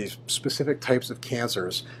of these specific types of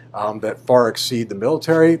cancers that far exceed the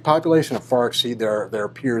military population and far exceed their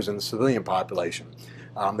peers in the civilian population.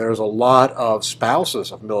 There's a lot of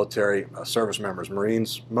spouses of military service members,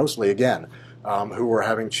 Marines mostly again, who were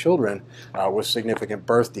having children with significant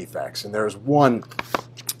birth defects. And there's one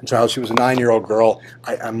child. She was a 9-year-old girl.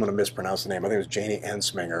 I'm going to mispronounce the name. I think it was Janie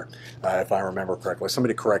Ensminger, if I remember correctly.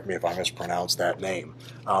 Somebody correct me if I mispronounce that name.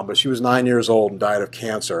 But she was 9 years old and died of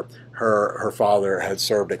cancer. Her father had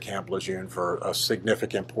served at Camp Lejeune for a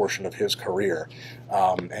significant portion of his career.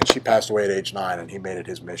 And she passed away at age 9, and he made it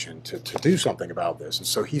his mission to do something about this. And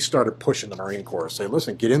so he started pushing the Marine Corps to say,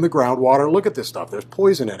 listen, get in the groundwater, look at this stuff. There's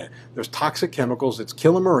poison in it. There's toxic chemicals. It's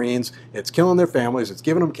killing Marines. It's killing their families. It's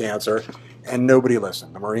giving them cancer. And nobody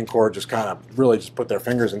listened. The Marine Corps just kind of really just put their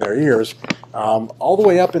fingers in their ears all the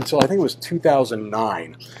way up until I think it was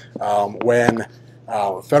 2009 when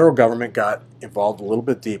the federal government got involved a little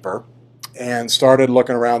bit deeper and started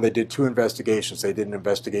looking around. They did 2 investigations. They did an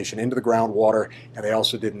investigation into the groundwater, and they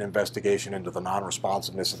also did an investigation into the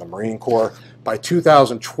non-responsiveness of the Marine Corps. By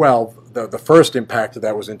 2012, the first impact of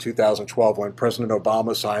that was in 2012 when President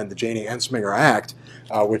Obama signed the Janie Ensminger Act,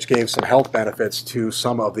 which gave some health benefits to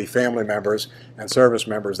some of the family members and service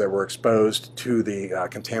members that were exposed to the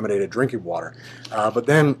contaminated drinking water. But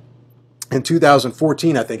then in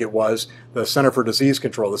 2014, I think it was, the Center for Disease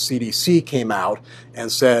Control, the CDC, came out and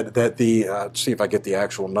said that see if I get the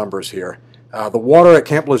actual numbers here. The water at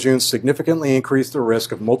Camp Lejeune significantly increased the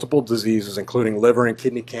risk of multiple diseases, including liver and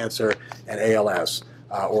kidney cancer and ALS,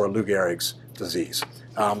 or Lou Gehrig's disease.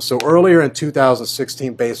 So earlier in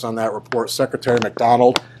 2016, based on that report, Secretary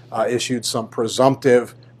McDonald issued some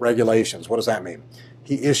presumptive regulations. What does that mean?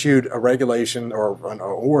 He issued a regulation, or an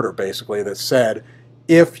order basically, that said,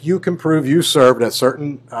 if you can prove you served at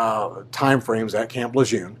certain time frames at Camp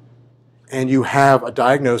Lejeune, and you have a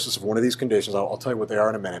diagnosis of one of these conditions, I'll tell you what they are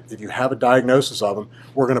in a minute. If you have a diagnosis of them,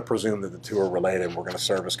 we're going to presume that the 2 are related, and we're going to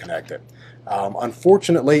service connect it.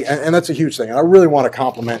 Unfortunately, and that's a huge thing, and I really want to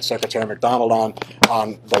compliment Secretary McDonald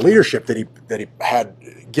on the leadership that he had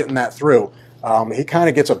getting that through. He kind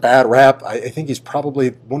of gets a bad rap. I think he's probably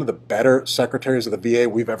one of the better secretaries of the VA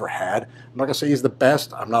we've ever had. I'm not going to say he's the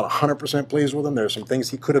best. I'm not 100% pleased with him. There's some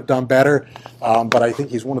things he could have done better, but I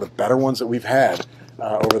think he's one of the better ones that we've had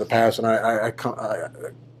over the past, and I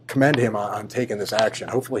commend him on taking this action.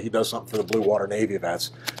 Hopefully he does something for the Blue Water Navy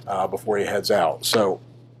vets before he heads out. So,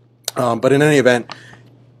 but in any event,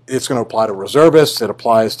 it's going to apply to reservists. It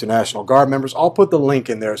applies to National Guard members. I'll put the link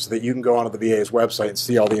in there so that you can go onto the VA's website and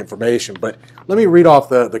see all the information. But let me read off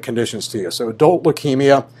the conditions to you. So adult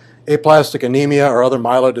leukemia, aplastic anemia or other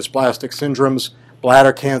myelodysplastic syndromes,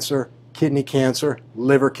 bladder cancer, kidney cancer,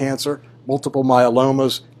 liver cancer, multiple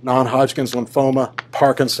myelomas, non-Hodgkin's lymphoma,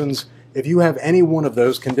 Parkinson's. If you have any one of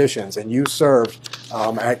those conditions and you served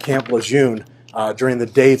at Camp Lejeune during the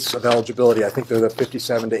dates of eligibility, I think they're the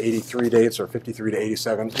 57 to 83 dates or 53 to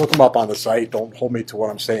 87. Look them up on the site. Don't hold me to what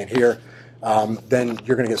I'm saying here. Then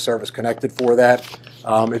you're going to get service connected for that.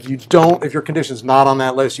 If your condition's not on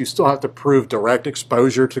that list, you still have to prove direct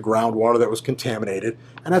exposure to groundwater that was contaminated,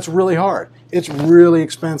 and that's really hard. It's really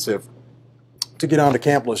expensive to get onto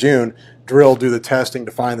Camp Lejeune, drill, do the testing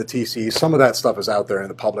to find the TC. Some of that stuff is out there in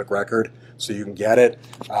the public record, so you can get it,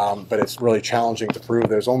 but it's really challenging to prove.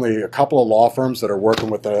 There's only a couple of law firms that are working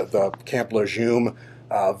with the Camp Lejeune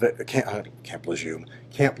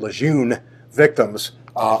victims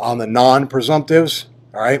on the non-presumptives.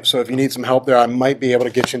 All right, so if you need some help there, I might be able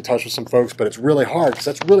to get you in touch with some folks, but it's really hard because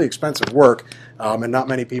that's really expensive work, and not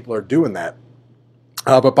many people are doing that.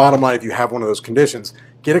 But bottom line, if you have one of those conditions,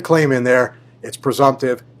 get a claim in there. It's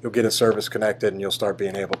presumptive. You'll get a service connected, and you'll start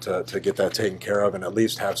being able to get that taken care of and at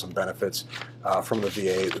least have some benefits from the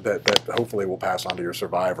VA that hopefully will pass on to your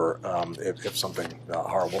survivor if something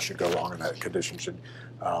horrible should go wrong and that condition should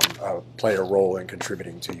play a role in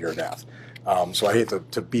contributing to your death. So I hate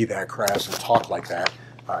to be that crass and talk like that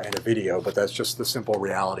in a video, but that's just the simple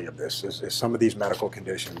reality of this, is some of these medical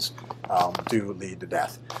conditions do lead to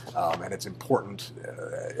death. And it's important,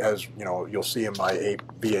 as you know, you'll see in my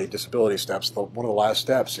VA disability steps, one of the last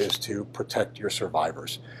steps is to protect your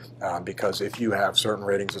survivors. Because if you have certain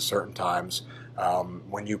ratings at certain times,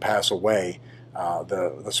 when you pass away,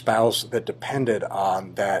 the spouse that depended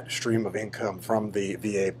on that stream of income from the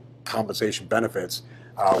VA compensation benefits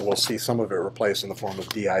we'll see some of it replaced in the form of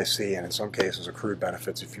DIC and in some cases accrued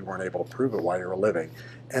benefits if you weren't able to prove it while you were living.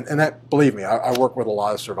 And that, believe me, I work with a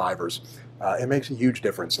lot of survivors. It makes a huge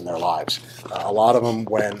difference in their lives. A lot of them,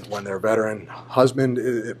 when their veteran husband,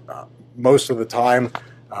 most of the time,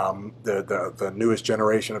 the newest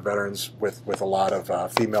generation of veterans with a lot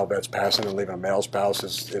of female vets passing and leaving a male spouse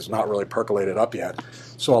is not really percolated up yet.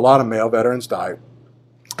 So a lot of male veterans die.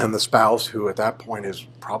 And the spouse, who at that point is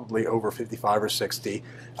probably over 55 or 60,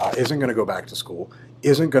 isn't going to go back to school,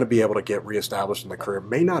 isn't going to be able to get reestablished in the career,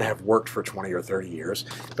 may not have worked for 20 or 30 years,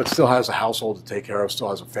 but still has a household to take care of, still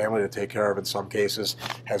has a family to take care of in some cases,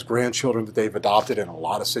 has grandchildren that they've adopted in a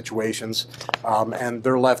lot of situations, and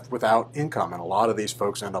they're left without income. And a lot of these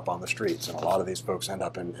folks end up on the streets, and a lot of these folks end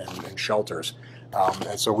up in shelters.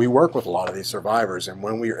 And so we work with a lot of these survivors, and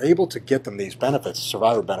when we are able to get them these benefits,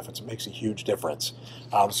 survivor benefits, it makes a huge difference.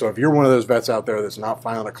 So if you're one of those vets out there that's not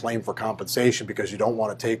filing a claim for compensation because you don't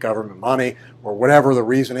want to take government money or whatever the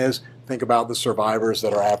reason is, think about the survivors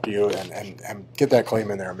that are after you and get that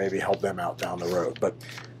claim in there and maybe help them out down the road. But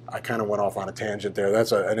I kind of went off on a tangent there.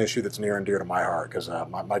 That's an issue that's near and dear to my heart because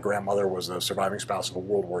my grandmother was a surviving spouse of a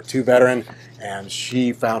World War II veteran, and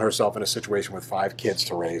she found herself in a situation with 5 kids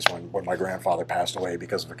to raise when my grandfather passed away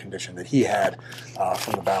because of a condition that he had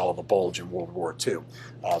from the Battle of the Bulge in World War II.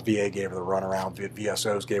 VA gave her the runaround.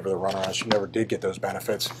 VSOs gave her the runaround. She never did get those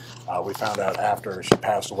benefits. We found out after she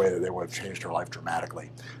passed away that they would have changed her life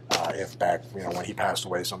dramatically. If back, when he passed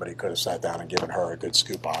away, somebody could have sat down and given her a good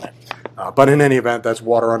scoop on it. But in any event, that's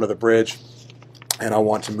water under the bridge, and I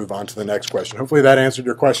want to move on to the next question. Hopefully that answered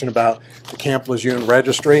your question about the Camp Lejuene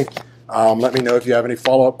Registry. Let me know if you have any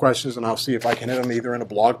follow-up questions, and I'll see if I can hit them either in a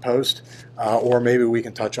blog post or maybe we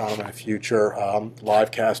can touch on them in a future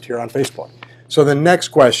live cast here on Facebook. So the next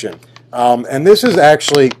question, and this is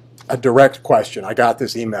actually a direct question. I got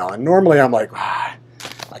this email, and normally I'm like, I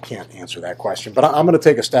can't answer that question, but I'm going to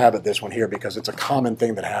take a stab at this one here because it's a common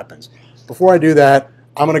thing that happens. Before I do that,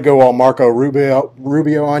 I'm going to go all Marco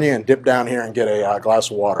Rubio on you and dip down here and get a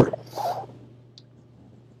glass of water.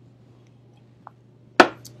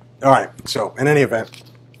 All right, so in any event,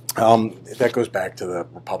 that goes back to the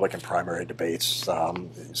Republican primary debates.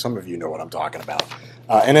 Some of you know what I'm talking about.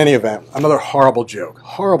 In any event, another horrible joke.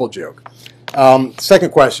 Horrible joke.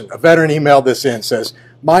 Second question. A veteran emailed this in, says,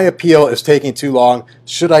 my appeal is taking too long.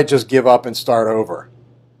 Should I just give up and start over?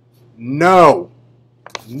 No.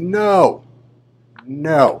 No.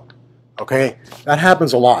 No. Okay? That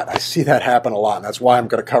happens a lot. I see that happen a lot, and that's why I'm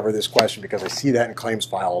going to cover this question, because I see that in claims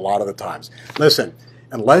file a lot of the times. Listen,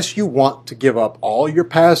 unless you want to give up all your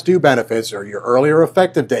past due benefits or your earlier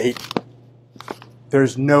effective date,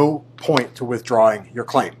 there's no point to withdrawing your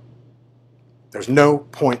claim. There's no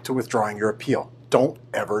point to withdrawing your appeal. Don't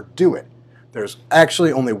ever do it. There's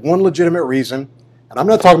actually only one legitimate reason, and I'm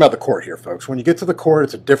not talking about the court here, folks. When you get to the court,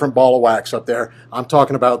 it's a different ball of wax up there. I'm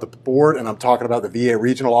talking about the board, and I'm talking about the VA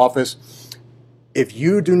regional office. If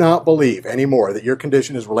you do not believe anymore that your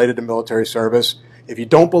condition is related to military service, if you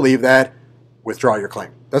don't believe that, withdraw your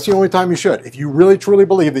claim. That's the only time you should. If you really truly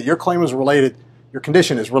believe that your claim is related, your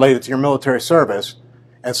condition is related to your military service,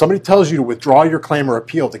 and somebody tells you to withdraw your claim or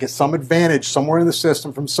appeal to get some advantage somewhere in the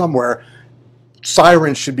system from somewhere,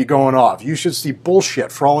 sirens should be going off. You should see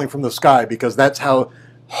bullshit falling from the sky, because that's how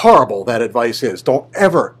horrible that advice is. Don't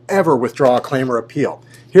ever, ever withdraw a claim or appeal.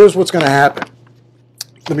 Here's what's going to happen.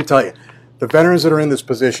 Let me tell you. The veterans that are in this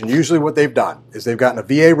position, usually what they've done is they've gotten a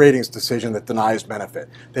VA ratings decision that denies benefit.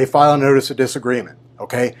 They file a notice of disagreement,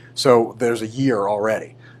 okay? So there's a year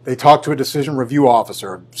already. They talk to a decision review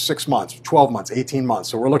officer, 6 months, 12 months, 18 months.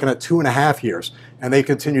 So we're looking at 2.5 years, and they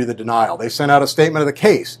continue the denial. They send out a statement of the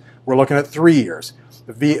case. We're looking at 3 years.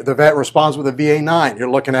 The vet responds with a VA-9. You're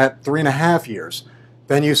looking at 3.5 years.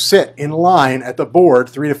 Then you sit in line at the board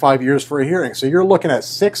 3 to 5 years for a hearing. So you're looking at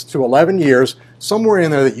 6 to 11 years, somewhere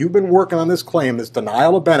in there that you've been working on this claim, this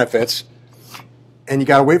denial of benefits, and you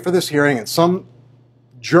got to wait for this hearing, and some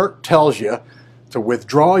jerk tells you to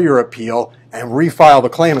withdraw your appeal and refile the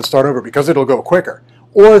claim and start over because it'll go quicker.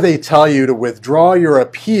 Or they tell you to withdraw your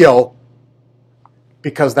appeal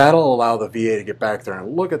because that'll allow the VA to get back there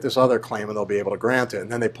and look at this other claim, and they'll be able to grant it.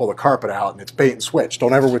 And then they pull the carpet out, and it's bait and switch.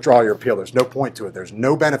 Don't ever withdraw your appeal. There's no point to it. There's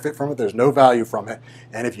no benefit from it. There's no value from it.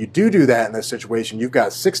 And if you do that in this situation, you've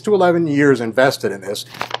got 6 to 11 years invested in this.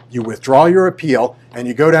 You withdraw your appeal, and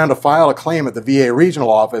you go down to file a claim at the VA regional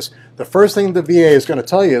office. The first thing the VA is going to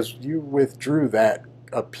tell you is you withdrew that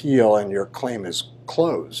appeal, and your claim is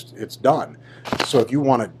closed. It's done. So if you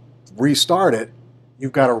want to restart it,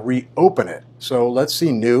 you've got to reopen it. So let's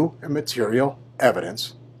see new and material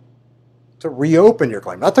evidence to reopen your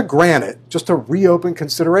claim. Not to grant it, just to reopen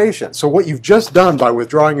consideration. So what you've just done by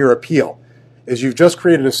withdrawing your appeal is you've just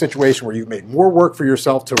created a situation where you've made more work for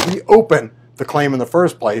yourself to reopen the claim in the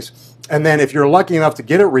first place. And then if you're lucky enough to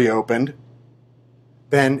get it reopened,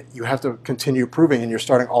 then you have to continue proving, and you're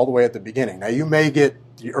starting all the way at the beginning. Now, you may get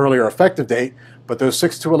the earlier effective date, but those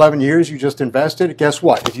 6 to 11 years you just invested, guess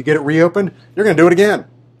what? If you get it reopened, you're going to do it again.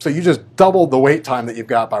 So you just doubled the wait time that you've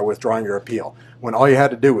got by withdrawing your appeal, when all you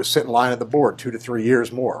had to do was sit in line at the board 2 to 3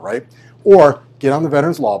 years more, right? Or get on the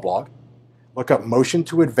Veterans Law blog, look up motion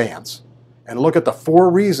to advance, and look at the 4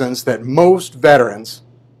 reasons that most veterans,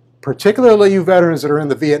 particularly you veterans that are in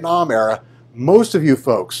the Vietnam era, most of you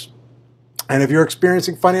folks, and if you're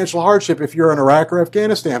experiencing financial hardship, if you're an Iraq or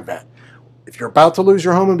Afghanistan vet, if you're about to lose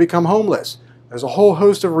your home and become homeless, there's a whole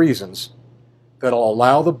host of reasons that'll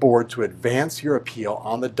allow the board to advance your appeal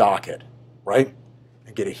on the docket, right?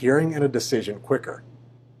 And get a hearing and a decision quicker.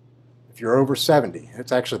 If you're over 70,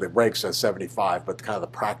 it's actually the reg says 75, but kind of the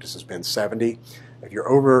practice has been 70. If you're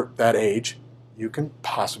over that age, you can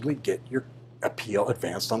possibly get your appeal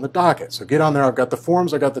advanced on the docket. So get on there. I've got the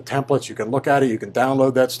forms. I've got the templates. You can look at it. You can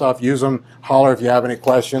download that stuff. Use them. Holler if you have any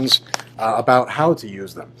questions about how to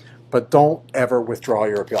use them. But don't ever withdraw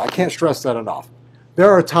your appeal. I can't stress that enough. There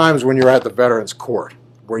are times when you're at the Veterans Court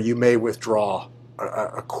where you may withdraw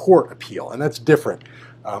a court appeal, and that's different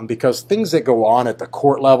because things that go on at the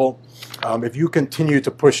court level, if you continue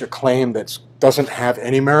to push a claim that doesn't have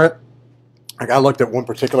any merit, like I looked at one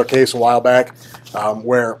particular case a while back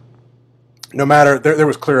where no matter, there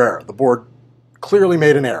was clear error. The board clearly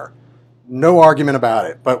made an error. No argument about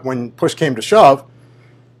it. But when push came to shove,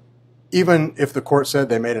 even if the court said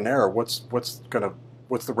they made an error, what's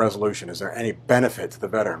the resolution? Is there any benefit to the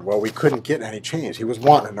veteran? Well, we couldn't get any change. He was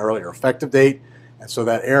wanting an earlier effective date, and so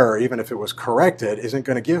that error, even if it was corrected, isn't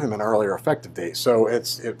going to give him an earlier effective date. So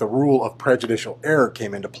the rule of prejudicial error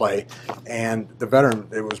came into play, and the veteran,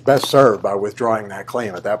 it was best served by withdrawing that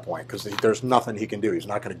claim at that point because there's nothing he can do. He's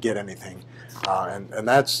not going to get anything, and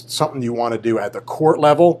that's something you want to do at the court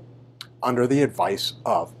level under the advice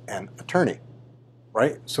of an attorney.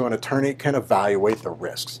 Right? So an attorney can evaluate the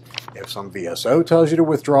risks. If some VSO tells you to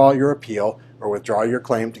withdraw your appeal or withdraw your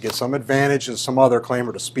claim to get some advantage in some other claim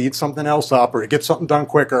or to speed something else up or to get something done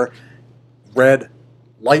quicker, red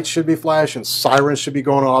lights should be flashing, sirens should be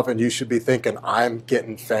going off, and you should be thinking, I'm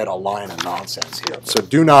getting fed a line of nonsense here. So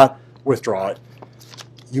do not withdraw it.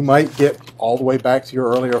 You might get all the way back to your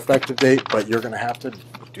earlier effective date, but you're going to have to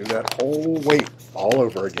do that whole wait all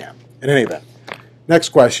over again. In any event, next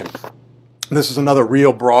question. This is another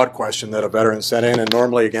real broad question that a veteran sent in, and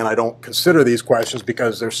normally, again, I don't consider these questions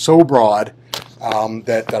because they're so broad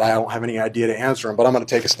that I don't have any idea to answer them, but I'm going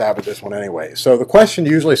to take a stab at this one anyway. So the question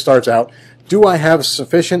usually starts out, do I have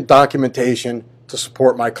sufficient documentation to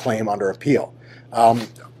support my claim under appeal?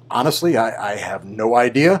 Honestly, I have no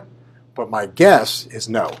idea, but my guess is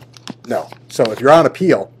no. No. So if you're on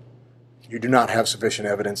appeal, you do not have sufficient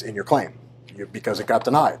evidence in your claim. Because it got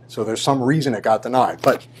denied. So there's some reason it got denied.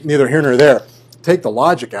 But neither here nor there. Take the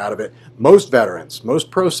logic out of it. Most veterans,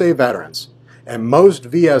 most pro se veterans, and most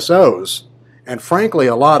VSOs, and frankly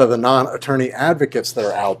a lot of the non-attorney advocates that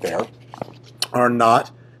are out there are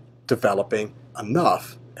not developing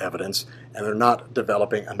enough evidence, and they're not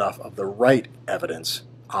developing enough of the right evidence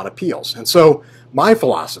on appeals. And so my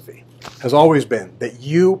philosophy has always been that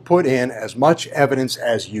you put in as much evidence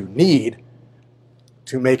as you need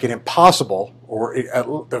to make it impossible, or at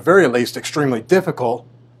the very least extremely difficult,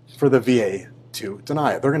 for the VA to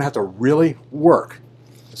deny it. They're going to have to really work.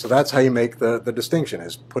 So that's how you make the distinction,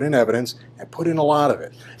 is put in evidence and put in a lot of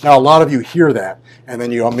it. Now, a lot of you hear that, and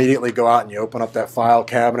then you immediately go out and you open up that file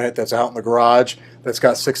cabinet that's out in the garage that's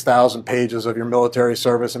got 6,000 pages of your military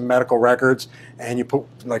service and medical records, and you put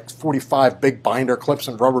like 45 big binder clips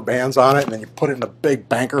and rubber bands on it, and then you put it in a big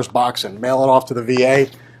banker's box and mail it off to the VA.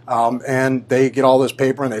 And they get all this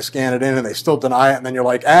paper and they scan it in and they still deny it. And then you're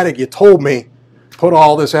like, Attic, you told me, put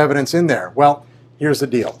all this evidence in there. Well, here's the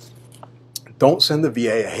deal. Don't send the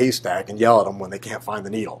VA a haystack and yell at them when they can't find the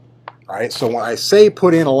needle. All right. So when I say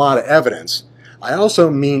put in a lot of evidence, I also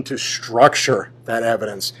mean to structure that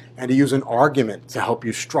evidence and to use an argument to help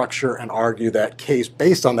you structure and argue that case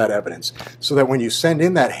based on that evidence, so that when you send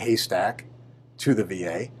in that haystack to the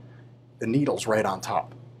VA, the needle's right on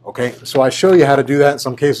top. Okay, so I show you how to do that in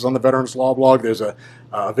some cases on the Veterans Law blog. There's a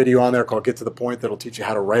video on there called Get to the Point that'll teach you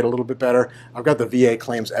how to write a little bit better. I've got the VA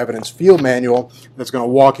Claims Evidence Field Manual that's going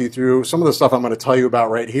to walk you through some of the stuff I'm going to tell you about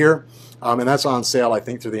right here, and that's on sale, I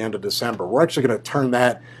think, through the end of December. We're actually going to turn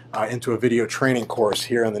that into a video training course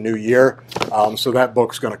here in the new year, so that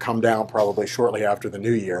book's going to come down probably shortly after the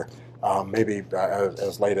new year. Maybe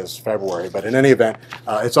as late as February. But in any event,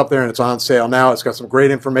 it's up there and it's on sale now. It's got some great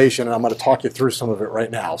information, and I'm going to talk you through some of it right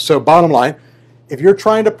now. So bottom line, if you're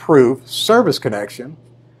trying to prove service connection,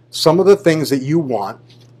 some of the things that you want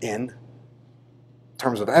in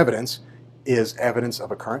terms of evidence is evidence of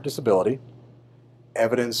a current disability,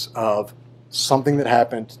 evidence of something that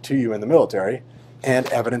happened to you in the military, and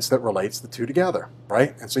evidence that relates the two together,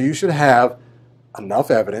 right? And so you should have enough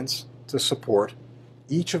evidence to support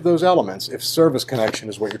each of those elements if service connection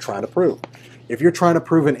is what you're trying to prove. If you're trying to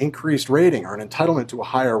prove an increased rating or an entitlement to a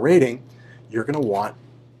higher rating, you're going to want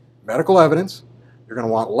medical evidence, you're going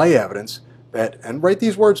to want lay evidence, and write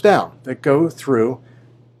these words down, that go through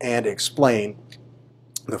and explain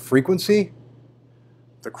the frequency,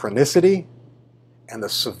 the chronicity, and the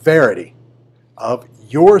severity of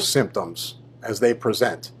your symptoms as they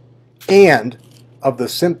present, and of the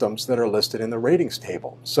symptoms that are listed in the ratings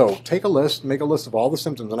table. So take a list, make a list of all the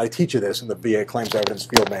symptoms, and I teach you this in the VA Claims Evidence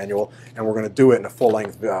Field Manual, and we're going to do it in a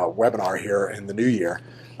full-length webinar here in the new year.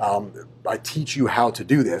 I teach you how to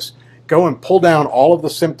do this. Go and pull down all of the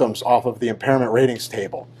symptoms off of the impairment ratings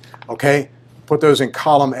table, okay? Put those in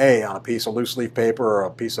column A on a piece of loose leaf paper or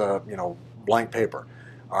a piece of, blank paper.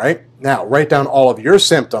 All right, now write down all of your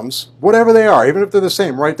symptoms, whatever they are, even if they're the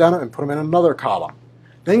same, write down it and put them in another column.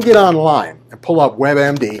 Then get online and pull up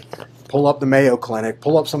WebMD, pull up the Mayo Clinic,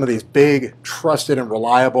 pull up some of these big, trusted, and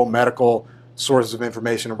reliable medical sources of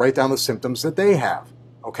information and write down the symptoms that they have,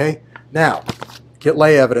 okay? Now, get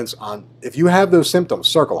lay evidence on, if you have those symptoms,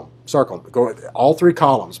 circle them, go all three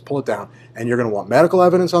columns, pull it down, and you're going to want medical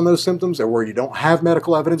evidence on those symptoms, or where you don't have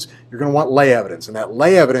medical evidence, you're going to want lay evidence, and that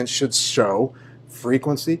lay evidence should show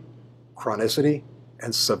frequency, chronicity,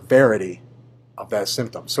 and severity of that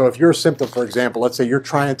symptom. So if your symptom, for example, let's say you're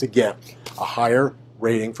trying to get a higher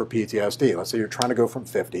rating for PTSD. Let's say you're trying to go from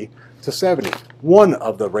 50 to 70. One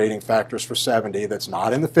of the rating factors for 70 that's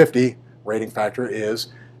not in the 50 rating factor is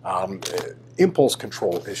impulse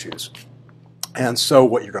control issues. And so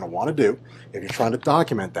what you're going to want to do, if you're trying to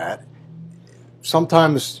document that,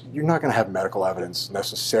 sometimes you're not going to have medical evidence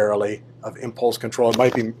necessarily of impulse control. It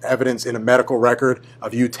might be evidence in a medical record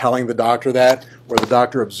of you telling the doctor that, or the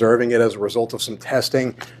doctor observing it as a result of some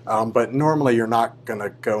testing. But normally you're not going to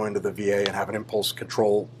go into the VA and have an impulse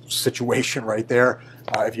control situation right there.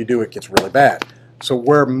 If you do, it gets really bad. So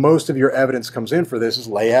where most of your evidence comes in for this is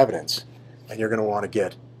lay evidence. And you're going to want to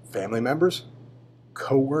get family members,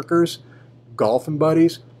 co-workers, golfing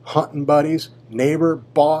buddies, hunting buddies, neighbor,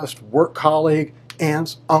 boss, work colleague,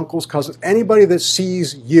 aunts, uncles, cousins, anybody that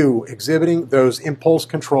sees you exhibiting those impulse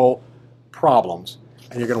control problems,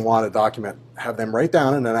 and you're going to want to document, have them write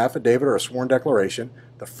down in an affidavit or a sworn declaration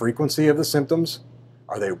the frequency of the symptoms.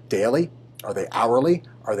 Are they daily? Are they hourly?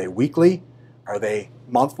 Are they weekly? Are they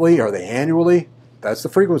monthly? Are they annually? That's the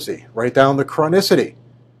frequency. Write down the chronicity,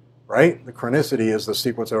 right? The chronicity is the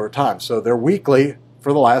sequence over time. So they're weekly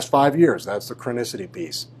for the last 5 years. That's the chronicity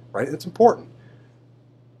piece, right? It's important.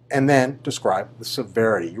 And then describe the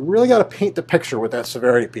severity. You really got to paint the picture with that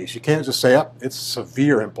severity piece. You can't just say, oh, it's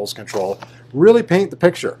severe impulse control. Really paint the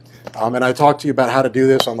picture. And I talked to you about how to do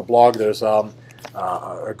this on the blog. There's a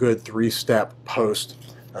good three-step post,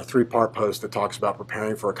 a three-part post that talks about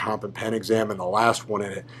preparing for a comp and pen exam, and the last one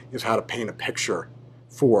in it is how to paint a picture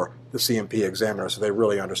for the CMP examiner so they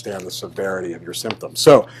really understand the severity of your symptoms.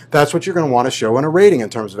 So that's what you're going to want to show in a rating in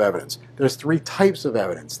terms of evidence. There's three types of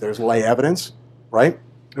evidence. There's lay evidence, right?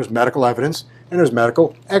 There's medical evidence, and there's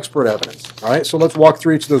medical expert evidence. All right, so let's walk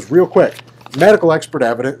through each of those real quick. Medical expert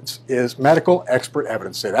evidence is medical expert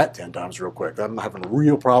evidence. Say that 10 times real quick. I'm having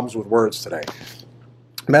real problems with words today.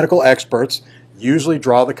 Medical experts usually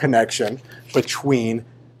draw the connection between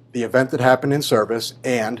the event that happened in service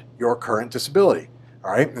and your current disability.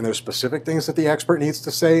 All right, and there's specific things that the expert needs to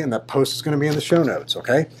say, and that post is going to be in the show notes,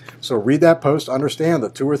 okay? So read that post, understand the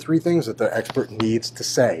 2 or 3 things that the expert needs to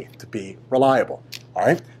say to be reliable, all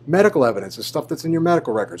right? Medical evidence is stuff that's in your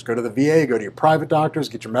medical records. Go to the VA, go to your private doctors,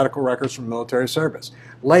 get your medical records from military service.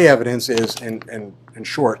 Lay evidence is, in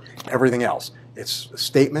short, everything else. It's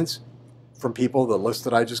statements from people, the list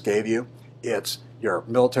that I just gave you. It's your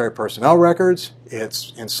military personnel records.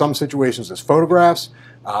 It's, in some situations, it's photographs.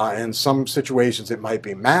 In some situations, it might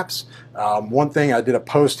be maps. One thing, I did a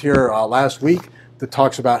post here last week that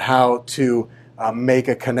talks about how to make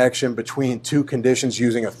a connection between 2 conditions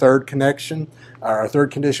using a third connection, or a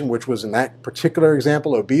third condition, which was in that particular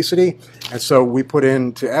example, obesity. And so we put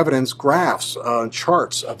into evidence graphs,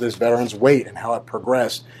 charts of this veteran's weight and how it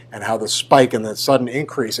progressed, and how the spike and the sudden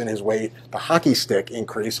increase in his weight, the hockey stick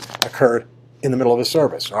increase, occurred in the middle of his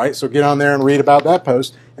service. All right, so get on there and read about that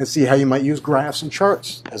post and see how you might use graphs and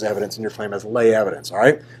charts as evidence in your claim as lay evidence. All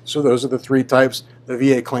right, so those are the 3 types. The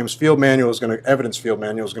VA Claims Field Manual is going to, evidence field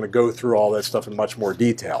manual is going to go through all that stuff in much more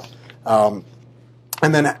detail. And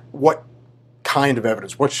then what kind of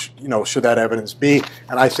evidence? What should that evidence be?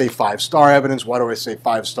 And I say 5-star evidence. Why do I say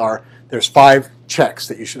 5-star? There's 5 checks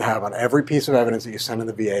that you should have on every piece of evidence that you send to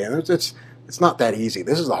the VA, and it's not that easy.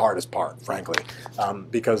 This is the hardest part, frankly,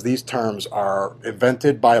 because these terms are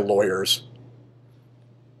invented by lawyers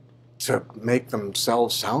to make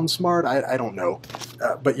themselves sound smart. I don't know.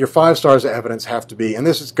 But your 5 stars of evidence have to be, and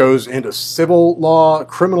goes into civil law,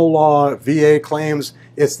 criminal law, VA claims.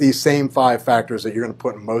 It's these same 5 factors that you're going to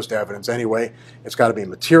put in most evidence anyway. It's got to be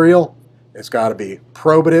material. It's got to be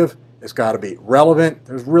probative. It's got to be relevant.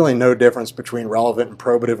 There's really no difference between relevant and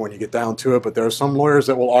probative when you get down to it, but there are some lawyers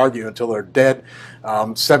that will argue until they're dead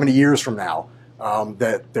 70 years from now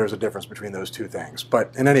that there's a difference between those 2 things.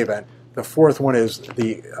 But in any event, the 4th one is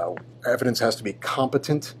the evidence has to be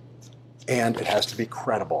competent and it has to be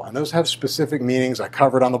credible. And those have specific meanings. I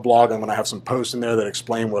covered on the blog. I'm going to have some posts in there that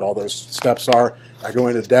explain what all those steps are. I go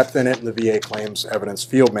into depth in it in the VA Claims Evidence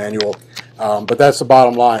Field Manual. But that's the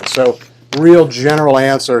bottom line. So real general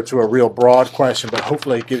answer to a real broad question, but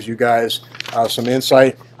hopefully it gives you guys some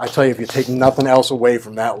insight. I tell you, if you take nothing else away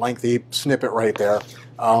from that lengthy snippet right there,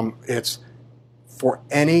 it's for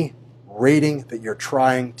any rating that you're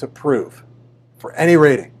trying to prove. For any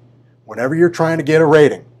rating, whenever you're trying to get a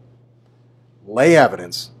rating, lay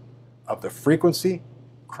evidence of the frequency,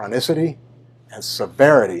 chronicity, and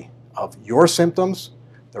severity of your symptoms,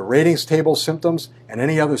 the ratings table symptoms, and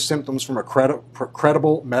any other symptoms from a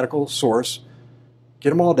credible medical source. Get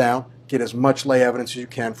them all down. Get as much lay evidence as you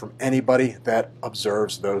can from anybody that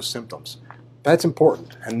observes those symptoms. That's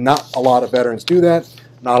important, and not a lot of veterans do that.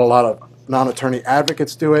 Not a lot of non-attorney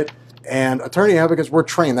advocates do it. And attorney advocates, we're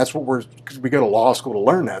trained. That's what because we go to law school to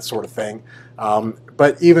learn that sort of thing.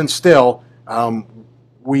 But even still,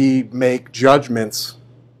 we make judgments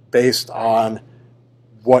based on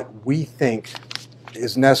what we think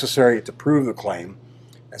is necessary to prove the claim.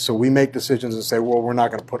 And so we make decisions and say, well, we're not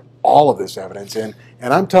going to put all of this evidence in.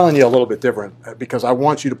 And I'm telling you a little bit different because I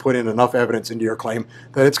want you to put in enough evidence into your claim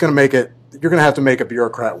that it's going to make it, you're going to have to make a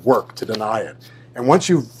bureaucrat work to deny it. And once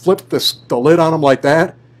you flip the lid on them like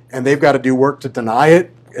that, and they've got to do work to deny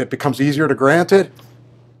it, it becomes easier to grant it.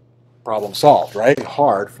 Problem solved, right? It's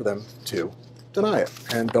hard for them to deny it,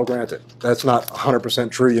 and they'll grant it. That's not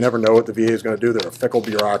 100% true. You never know what the VA is going to do. They're a fickle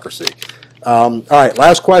bureaucracy. All right,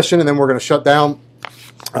 last question, and then we're going to shut down.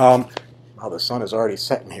 Oh, the sun is already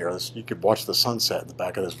setting here. You could watch the sunset in the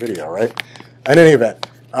back of this video, right? In any event,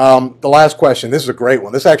 the last question. This is a great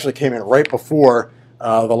one. This actually came in right before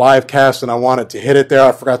the live cast, and I wanted to hit it there.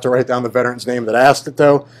 I forgot to write down the veteran's name that asked it,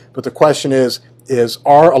 though. But the question is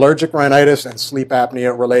are allergic rhinitis and sleep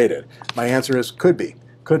apnea related? My answer is could be.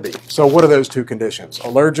 Could be. So what are those 2 conditions?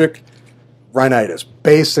 Allergic rhinitis.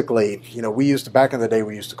 Basically, back in the day,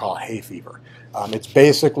 we used to call it hay fever. It's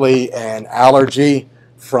basically an allergy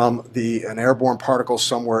from an airborne particle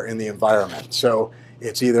somewhere in the environment. So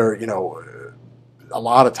it's either, a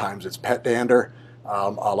lot of times it's pet dander.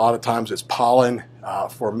 A lot of times it's pollen.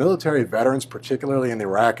 For military veterans, particularly in the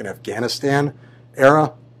Iraq and Afghanistan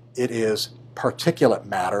era, it is particulate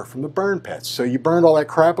matter from the burn pits. So you burned all that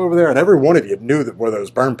crap over there, and every one of you knew where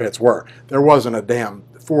those burn pits were. There wasn't a damn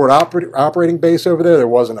forward operating base over there. There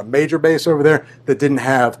wasn't a major base over there that didn't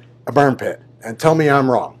have a burn pit. And tell me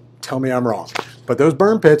I'm wrong. Tell me I'm wrong. But those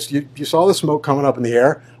burn pits, you saw the smoke coming up in the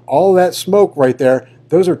air. All that smoke right there,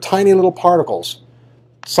 those are tiny little particles.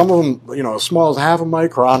 Some of them, as small as half a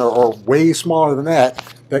micron or way smaller than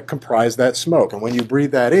that comprise that smoke. And when you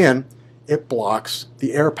breathe that in, it blocks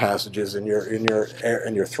the air passages in your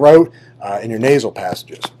throat, in your nasal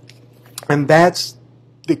passages. And that's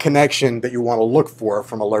the connection that you want to look for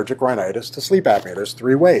from allergic rhinitis to sleep apnea. There's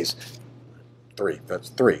 3 ways. 3. That's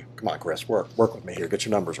 3. Come on, Chris, work with me here. Get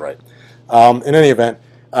your numbers right. In any event,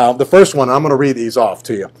 the first one, I'm going to read these off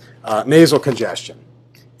to you. Nasal congestion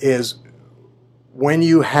is when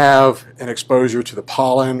you have an exposure to the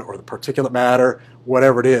pollen or the particulate matter,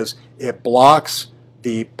 whatever it is, it blocks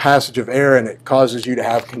the passage of air and it causes you to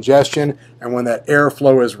have congestion. And when that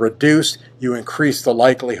airflow is reduced, you increase the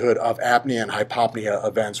likelihood of apnea and hypopnea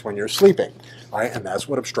events when you're sleeping. Right? And that's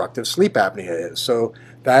what obstructive sleep apnea is. So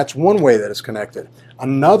that's one way that it's connected.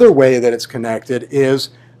 Another way that it's connected is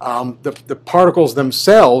the particles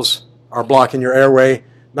themselves are blocking your airway,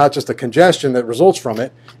 not just the congestion that results from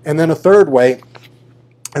it. And then a third way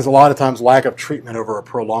is a lot of times lack of treatment over a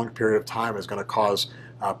prolonged period of time is going to cause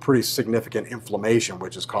pretty significant inflammation,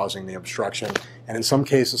 which is causing the obstruction. And in some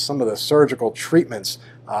cases, some of the surgical treatments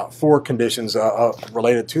for conditions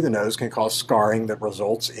related to the nose can cause scarring that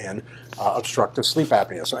results in obstructive sleep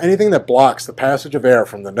apnea. So anything that blocks the passage of air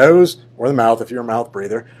from the nose or the mouth, if you're a mouth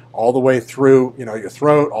breather, all the way through your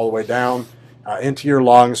throat, all the way down into your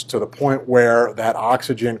lungs to the point where that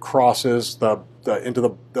oxygen crosses into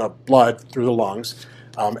the blood through the lungs.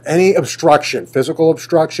 Any obstruction, physical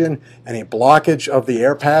obstruction, any blockage of the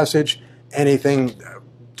air passage, anything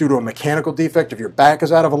due to a mechanical defect, if your back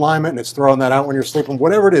is out of alignment and it's throwing that out when you're sleeping,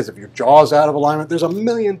 whatever it is, if your jaw is out of alignment, there's a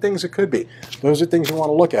million things it could be. Those are things you want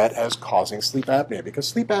to look at as causing sleep apnea, because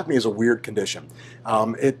sleep apnea is a weird condition.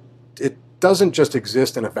 It doesn't just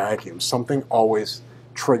exist in a vacuum. Something always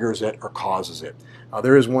triggers it or causes it.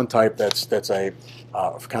 There is one type that's a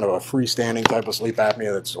kind of a freestanding type of sleep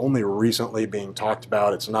apnea that's only recently being talked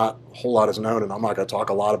about. It's not a whole lot is known, and I'm not going to talk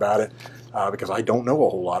a lot about it because I don't know a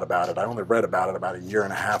whole lot about it. I only read about it about a year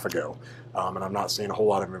and a half ago, and I'm not seeing a whole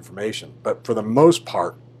lot of information. But for the most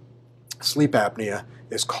part, sleep apnea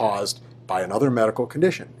is caused by another medical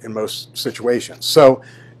condition in most situations. So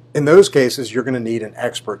in those cases, you're going to need an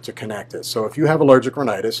expert to connect it. So if you have allergic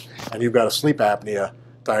rhinitis and you've got a sleep apnea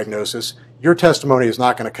diagnosis, your testimony is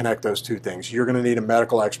not going to connect those two things. You're going to need a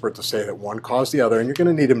medical expert to say that one caused the other, and you're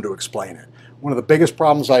going to need him to explain it. One of the biggest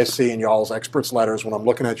problems I see in y'all's experts letters when I'm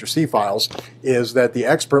looking at your C files is that the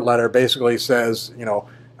expert letter basically says, you know,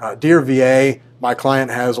 dear VA, my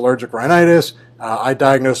client has allergic rhinitis. I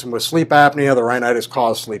diagnosed him with sleep apnea. The rhinitis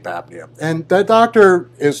caused sleep apnea. And that doctor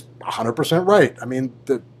is 100% right. I mean,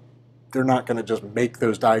 they're not going to just make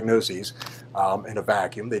those diagnoses in a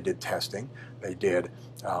vacuum. They did testing. They did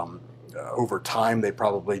over time, they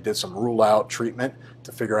probably did some rule-out treatment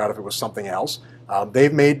to figure out if it was something else.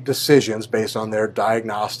 They've made decisions based on their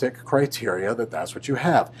diagnostic criteria that that's what you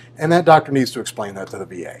have. And that doctor needs to explain that to the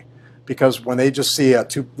VA. Because when they just see a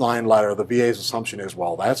two-line letter, the VA's assumption is,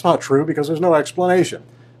 well, that's not true because there's no explanation,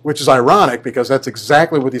 which is ironic because that's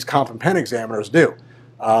exactly what these comp and pen examiners do.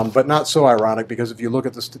 But not so ironic, because if you look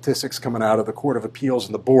at the statistics coming out of the Court of Appeals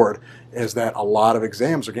and the board, is that a lot of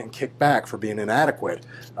exams are getting kicked back for being inadequate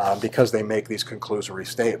because they make these conclusory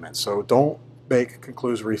statements. So don't make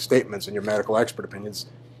conclusory statements in your medical expert opinions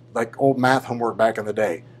like old math homework back in the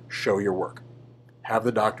day. Show your work. Have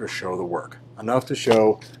the doctor show the work. Enough to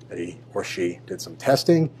show that he or she did some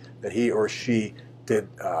testing, that he or she did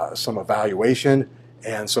some evaluation,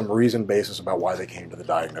 and some reasoned basis about why they came to the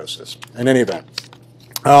diagnosis. In any event.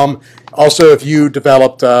 Also, if you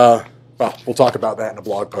developed, well, we'll talk about that in a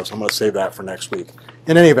blog post. I'm going to save that for next week.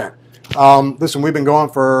 In any event, listen, we've been going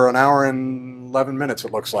for an hour and 11 minutes,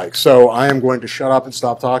 it looks like. So I am going to shut up and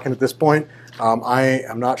stop talking at this point. I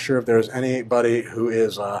am not sure if there's anybody who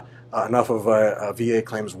is enough of a VA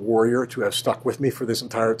claims warrior to have stuck with me for this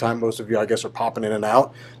entire time. Most of you, I guess, are popping in and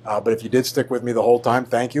out. But if you did stick with me the whole time,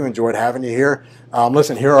 thank you. Enjoyed having you here.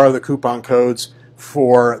 Listen, here are the coupon codes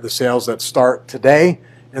for the sales that start today,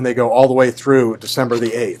 and they go all the way through December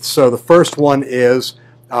the 8th. So the first one is,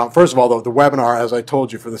 first of all, the webinar, as I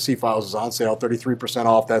told you, for the C-Files is on sale, 33%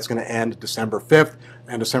 off. That's going to end December 5th,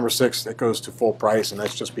 and December 6th it goes to full price, and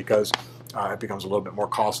that's just because it becomes a little bit more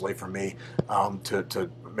costly for me to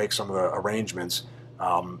make some of the arrangements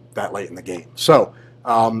that late in the game. So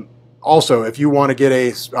also, if you want to get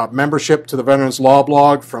a membership to the Veterans Law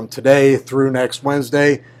Blog from today through next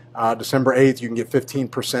Wednesday, December 8th, you can get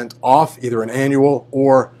 15% off, either an annual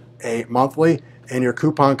or a monthly, and your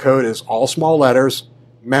coupon code is all small letters,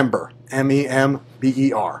 MEMBER,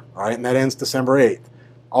 M-E-M-B-E-R, all right, and that ends December 8th.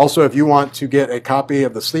 Also, if you want to get a copy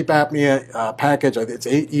of the sleep apnea package, it's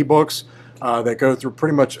 8 ebooks that go through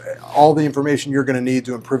pretty much all the information you're going to need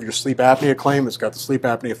to improve your sleep apnea claim. It's got the sleep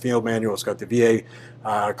apnea field manual, it's got the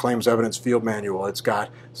VA claims evidence field manual, it's got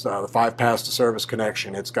the 5 paths to service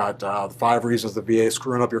connection, it's got the 5 reasons the VA is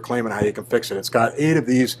screwing up your claim and how you can fix it. It's got 8 of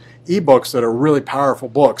these ebooks that are really powerful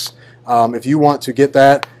books. If you want to get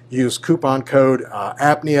that, use coupon code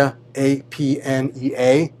APNEA,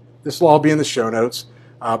 A-P-N-E-A. This will all be in the show notes.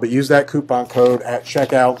 But use that coupon code at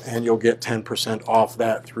checkout, and you'll get 10% off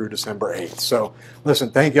that through December 8th. So,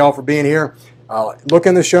 listen, thank you all for being here. Look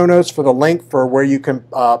in the show notes for the link for where you can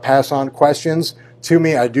pass on questions to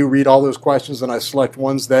me. I do read all those questions, and I select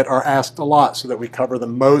ones that are asked a lot so that we cover the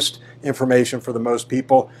most information for the most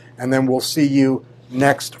people. And then we'll see you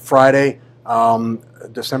next Friday,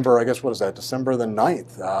 December, I guess, what is that? December the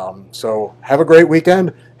 9th. So have a great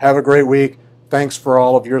weekend. Have a great week. Thanks for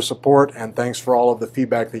all of your support, and thanks for all of the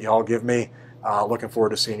feedback that y'all give me. Looking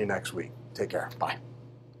forward to seeing you next week. Take care. Bye.